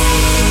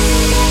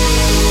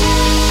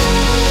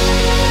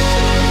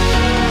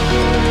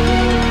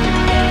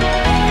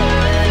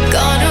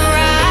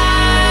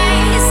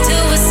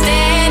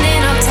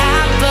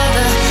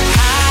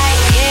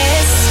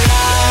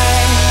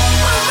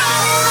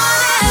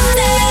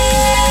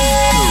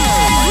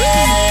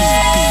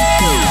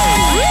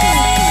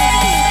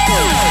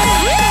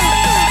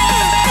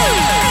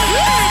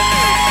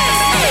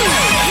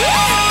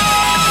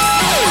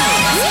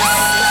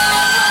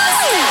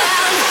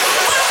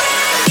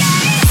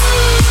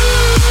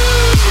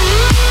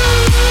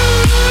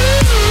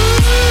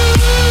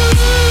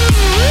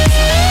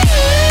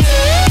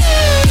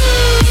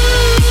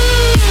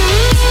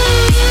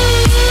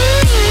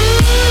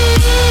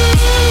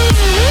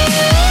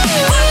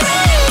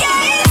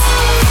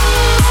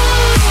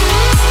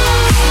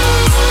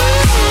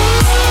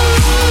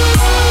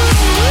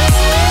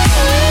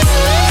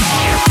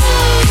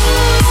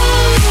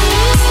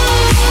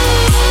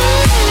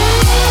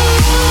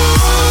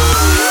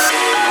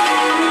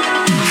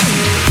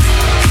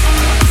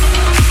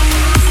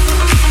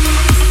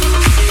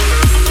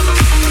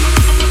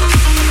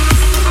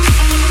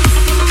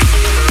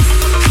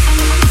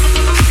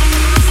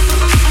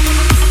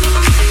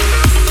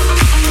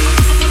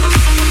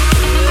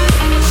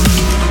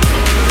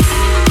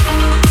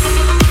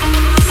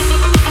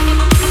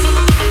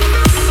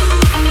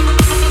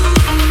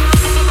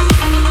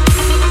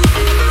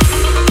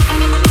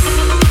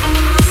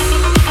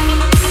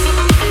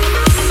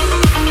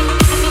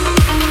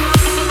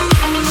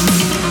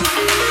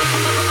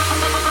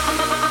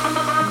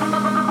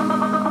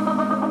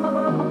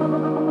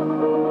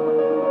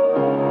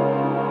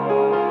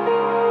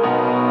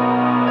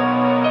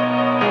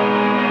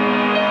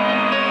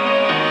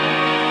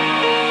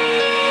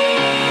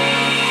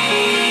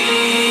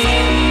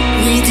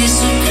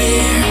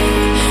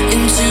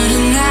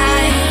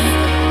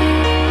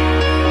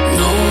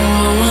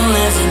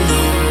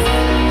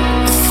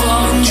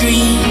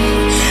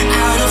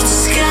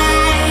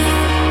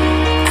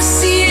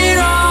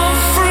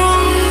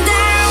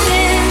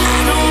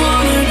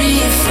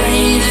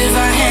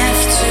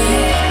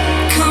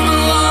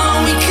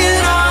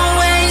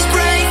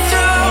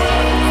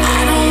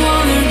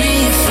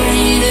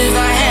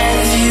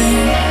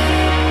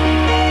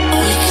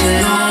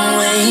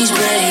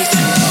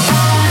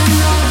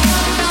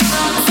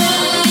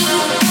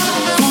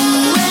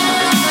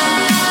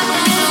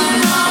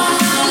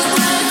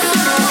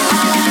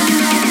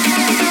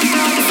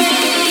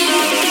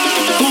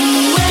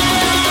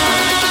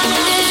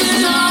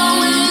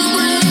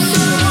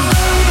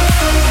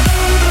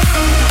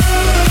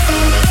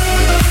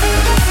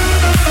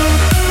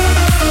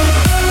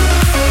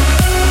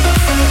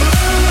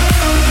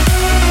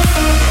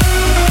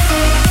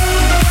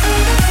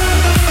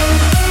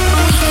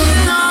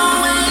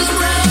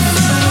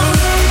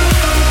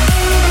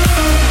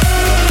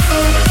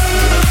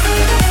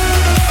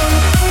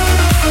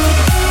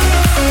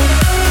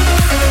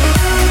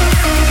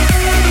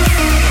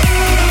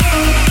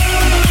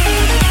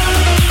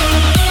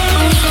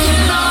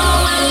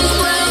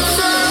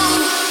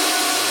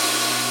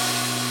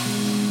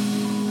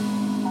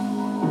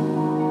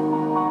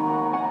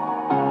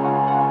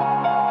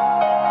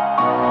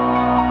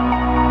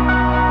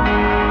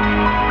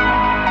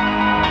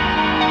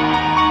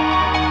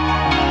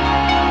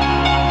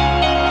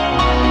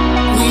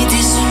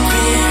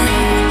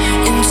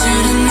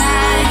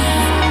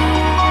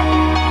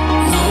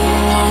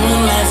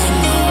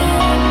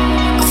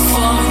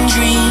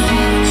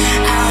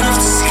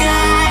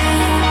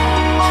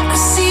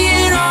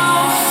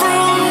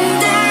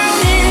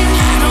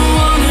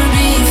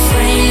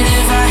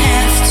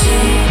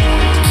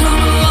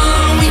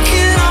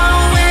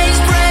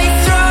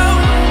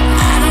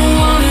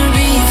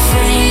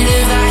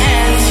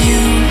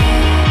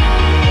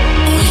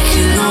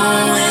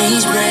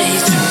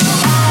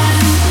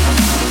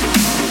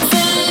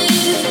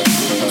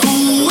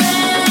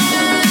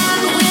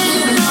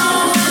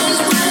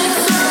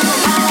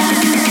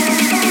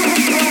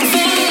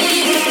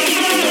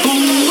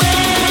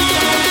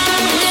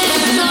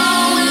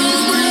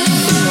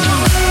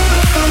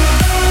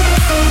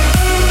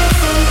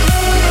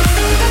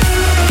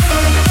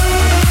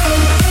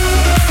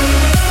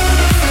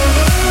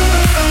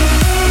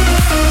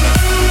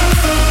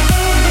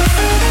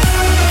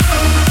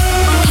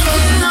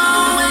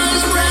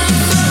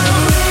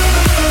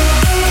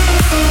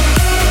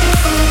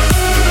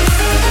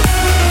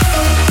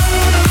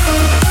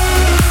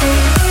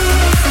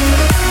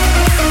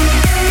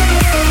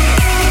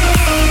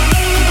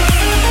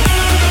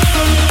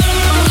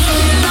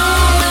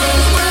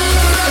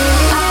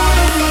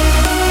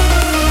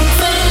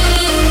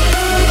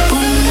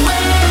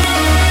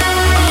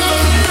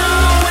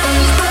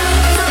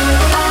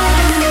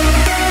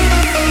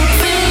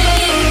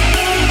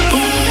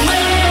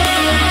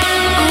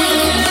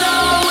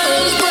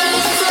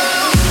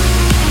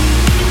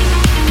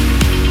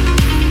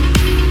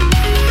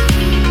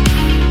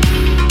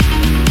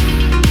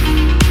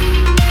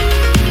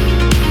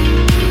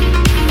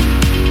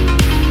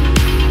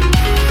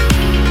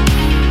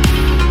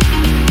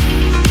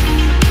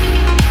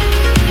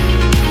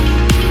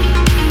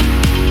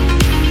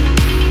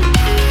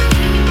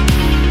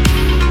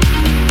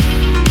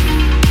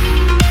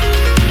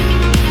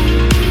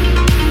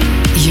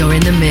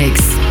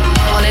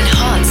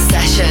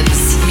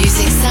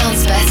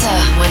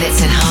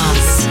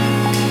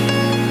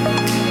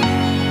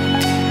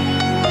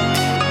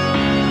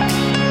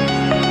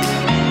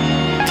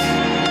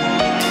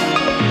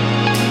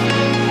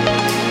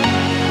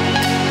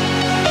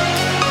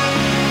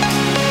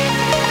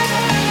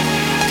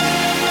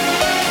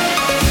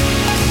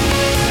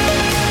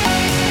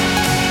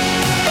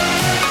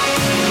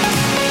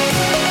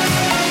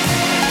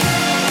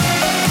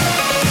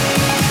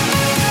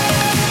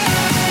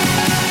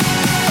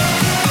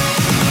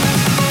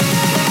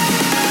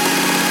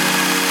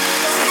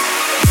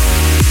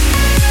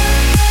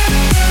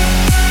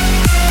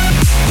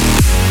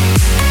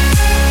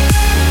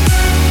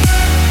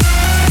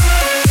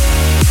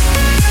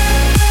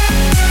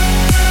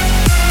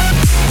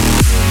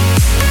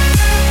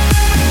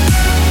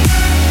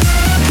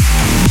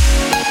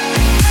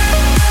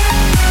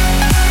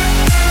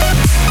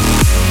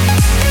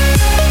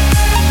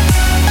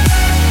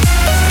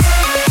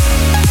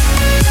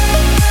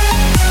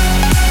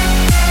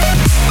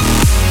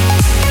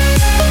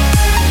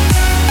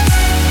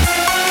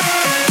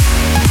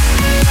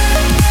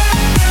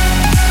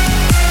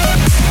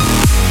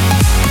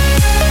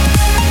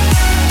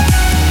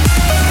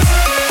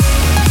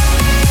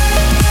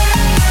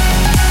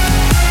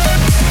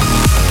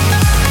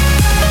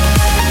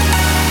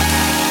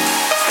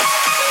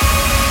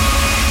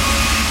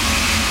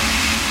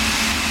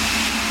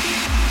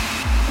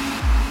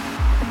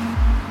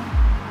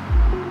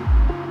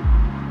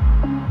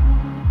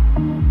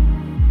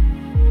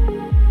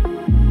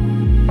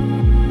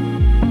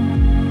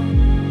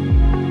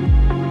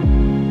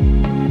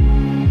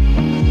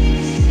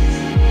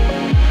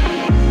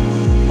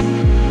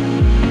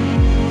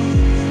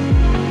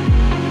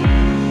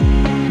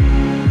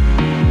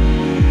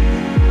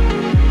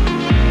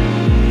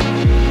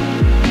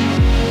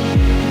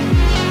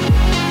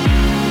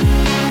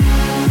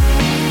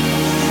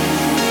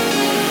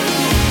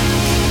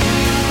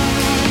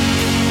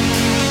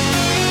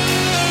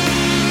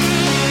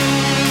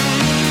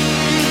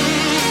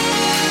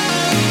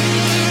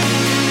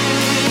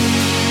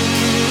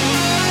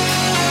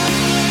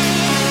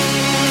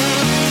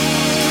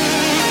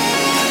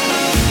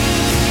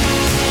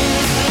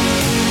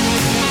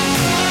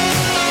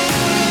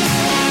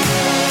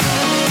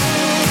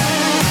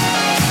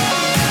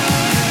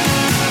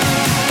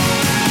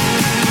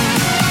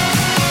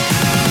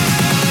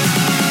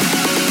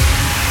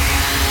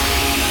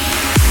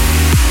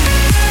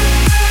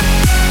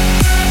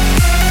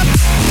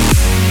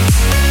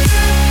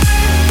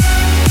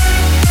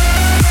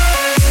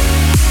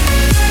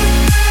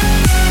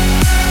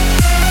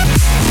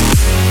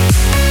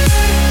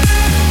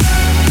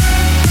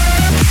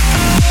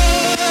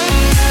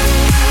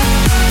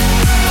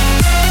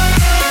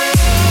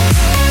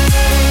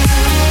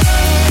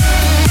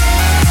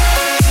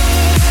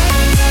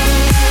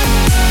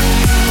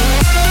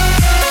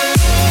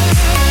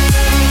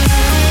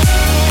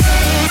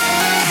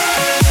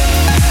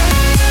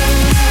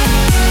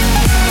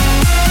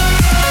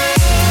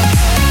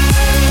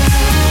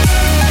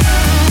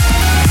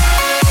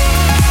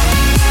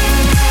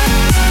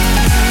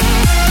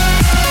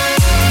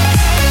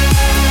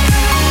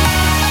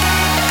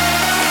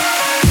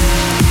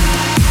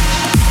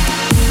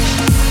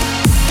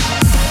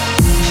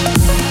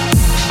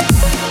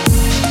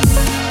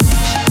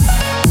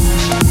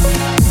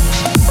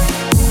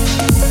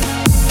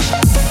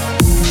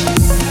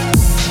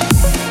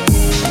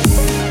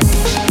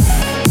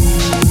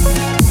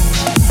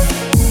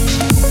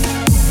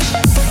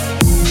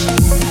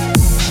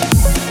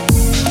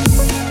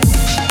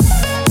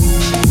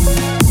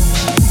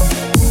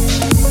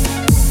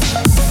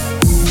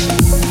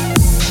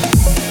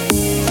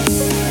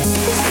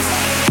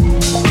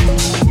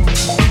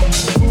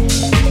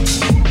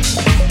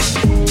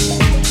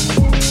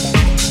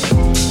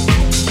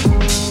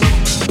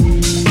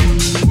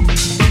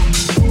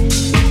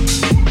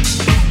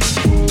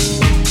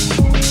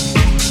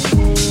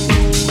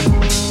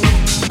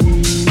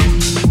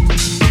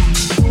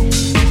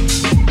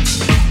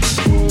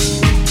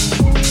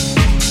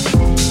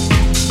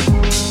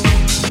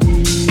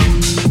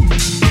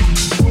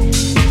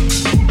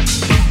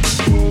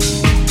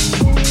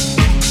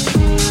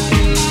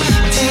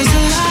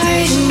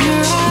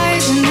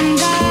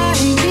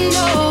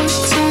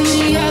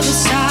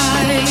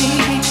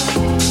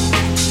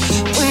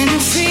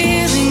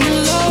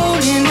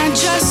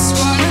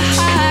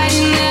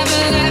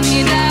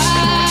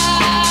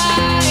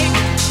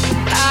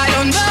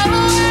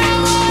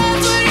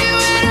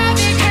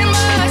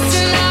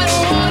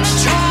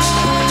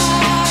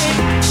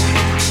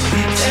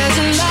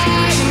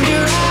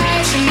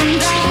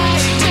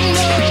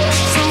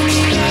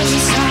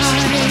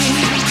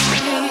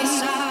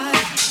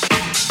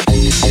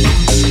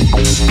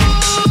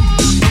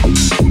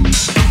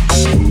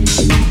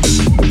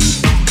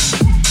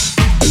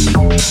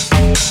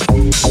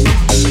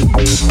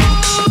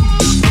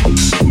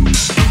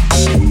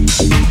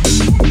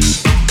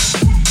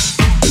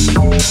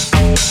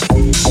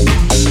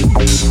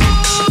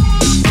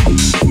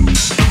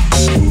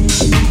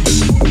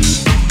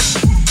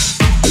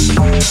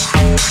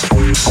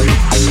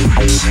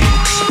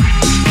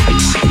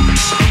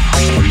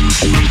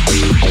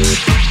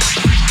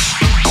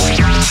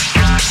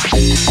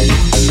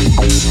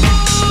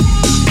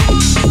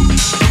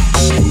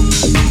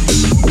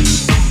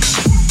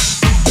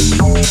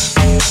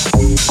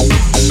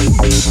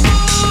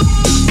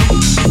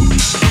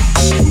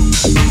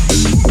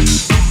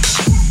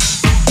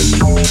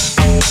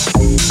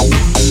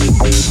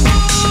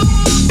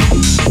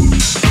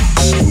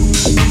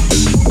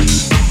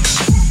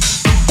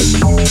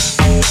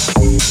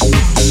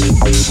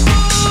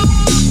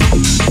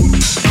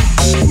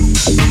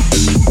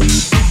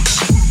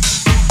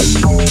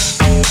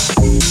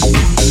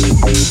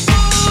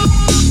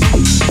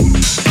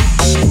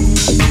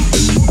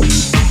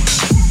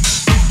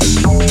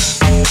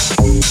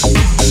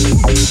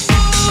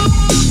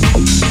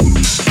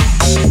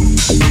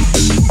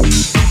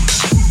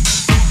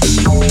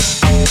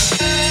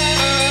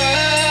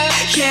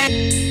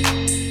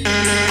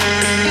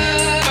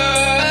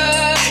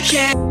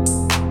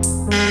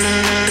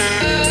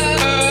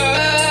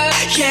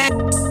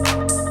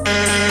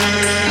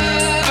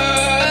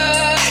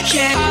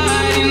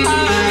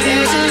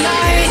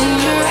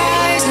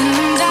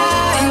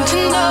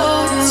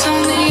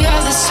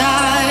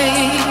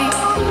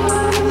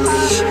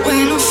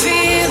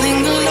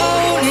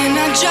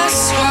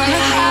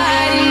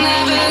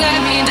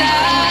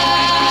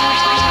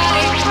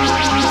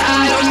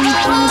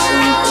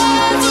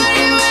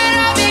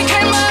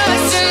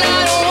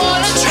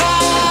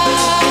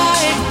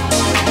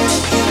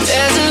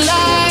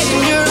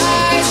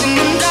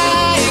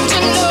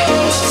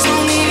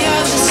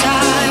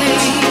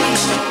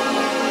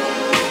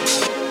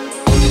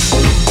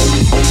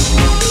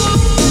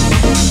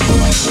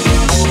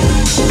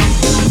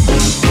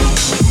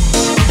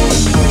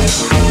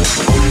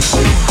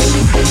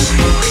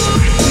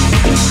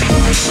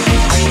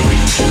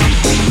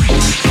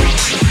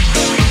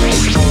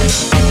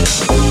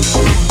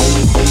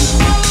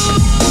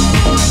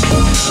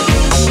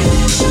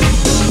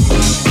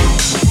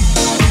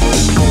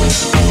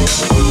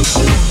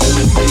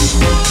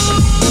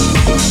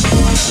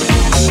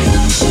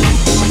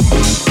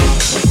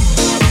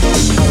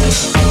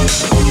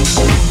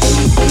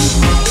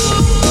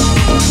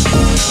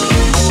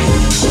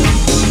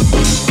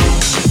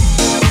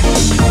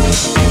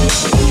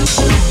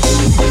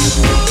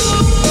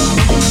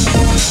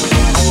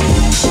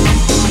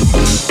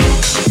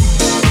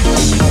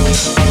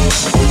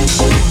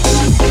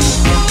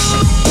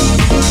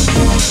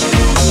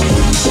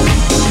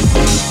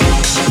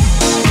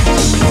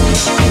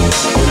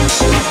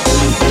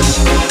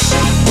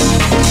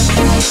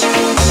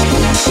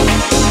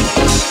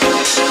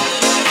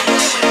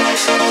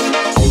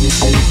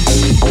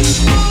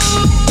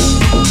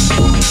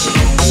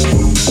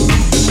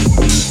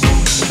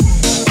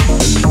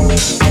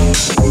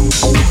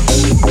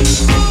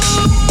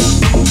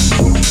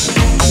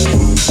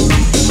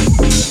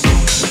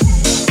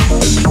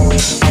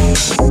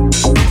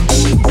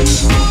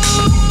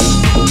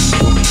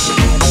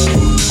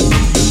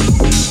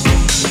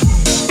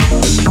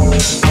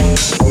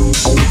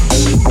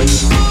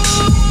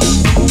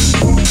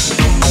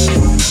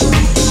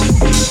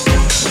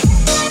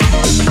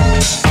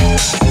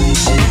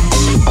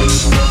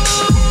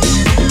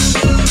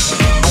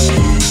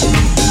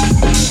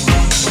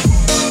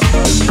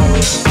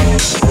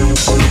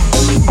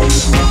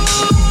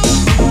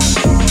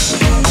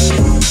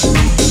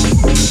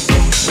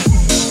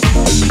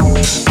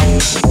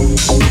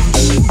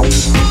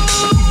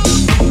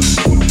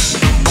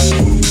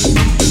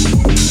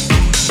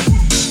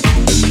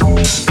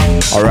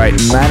 Alright,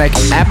 Manic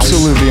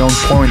absolutely on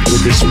point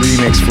with this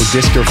remix for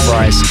Disco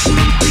Fries.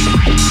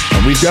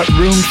 And we've got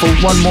room for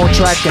one more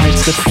track, and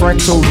it's the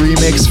Fractal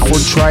remix for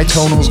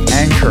Tritonal's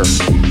Anchor.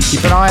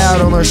 Keep an eye out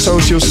on our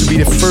socials to be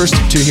the first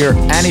to hear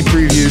any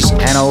previews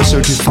and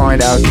also to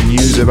find out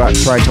news about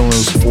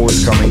Tritonal's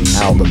forthcoming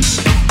album.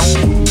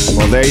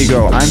 Well, there you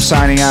go. I'm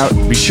signing out.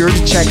 Be sure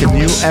to check a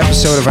new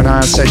episode of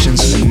Enhanced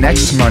Sessions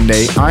next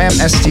Monday. I am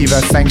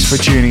Estiva. Thanks for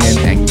tuning in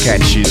and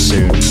catch you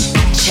soon.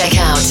 Check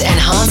out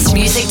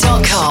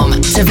enhancedmusic.com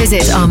to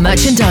visit our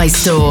merchandise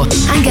store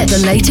and get the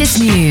latest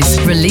news,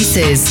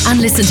 releases,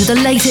 and listen to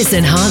the latest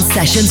Enhanced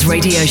Sessions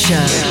radio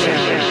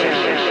show.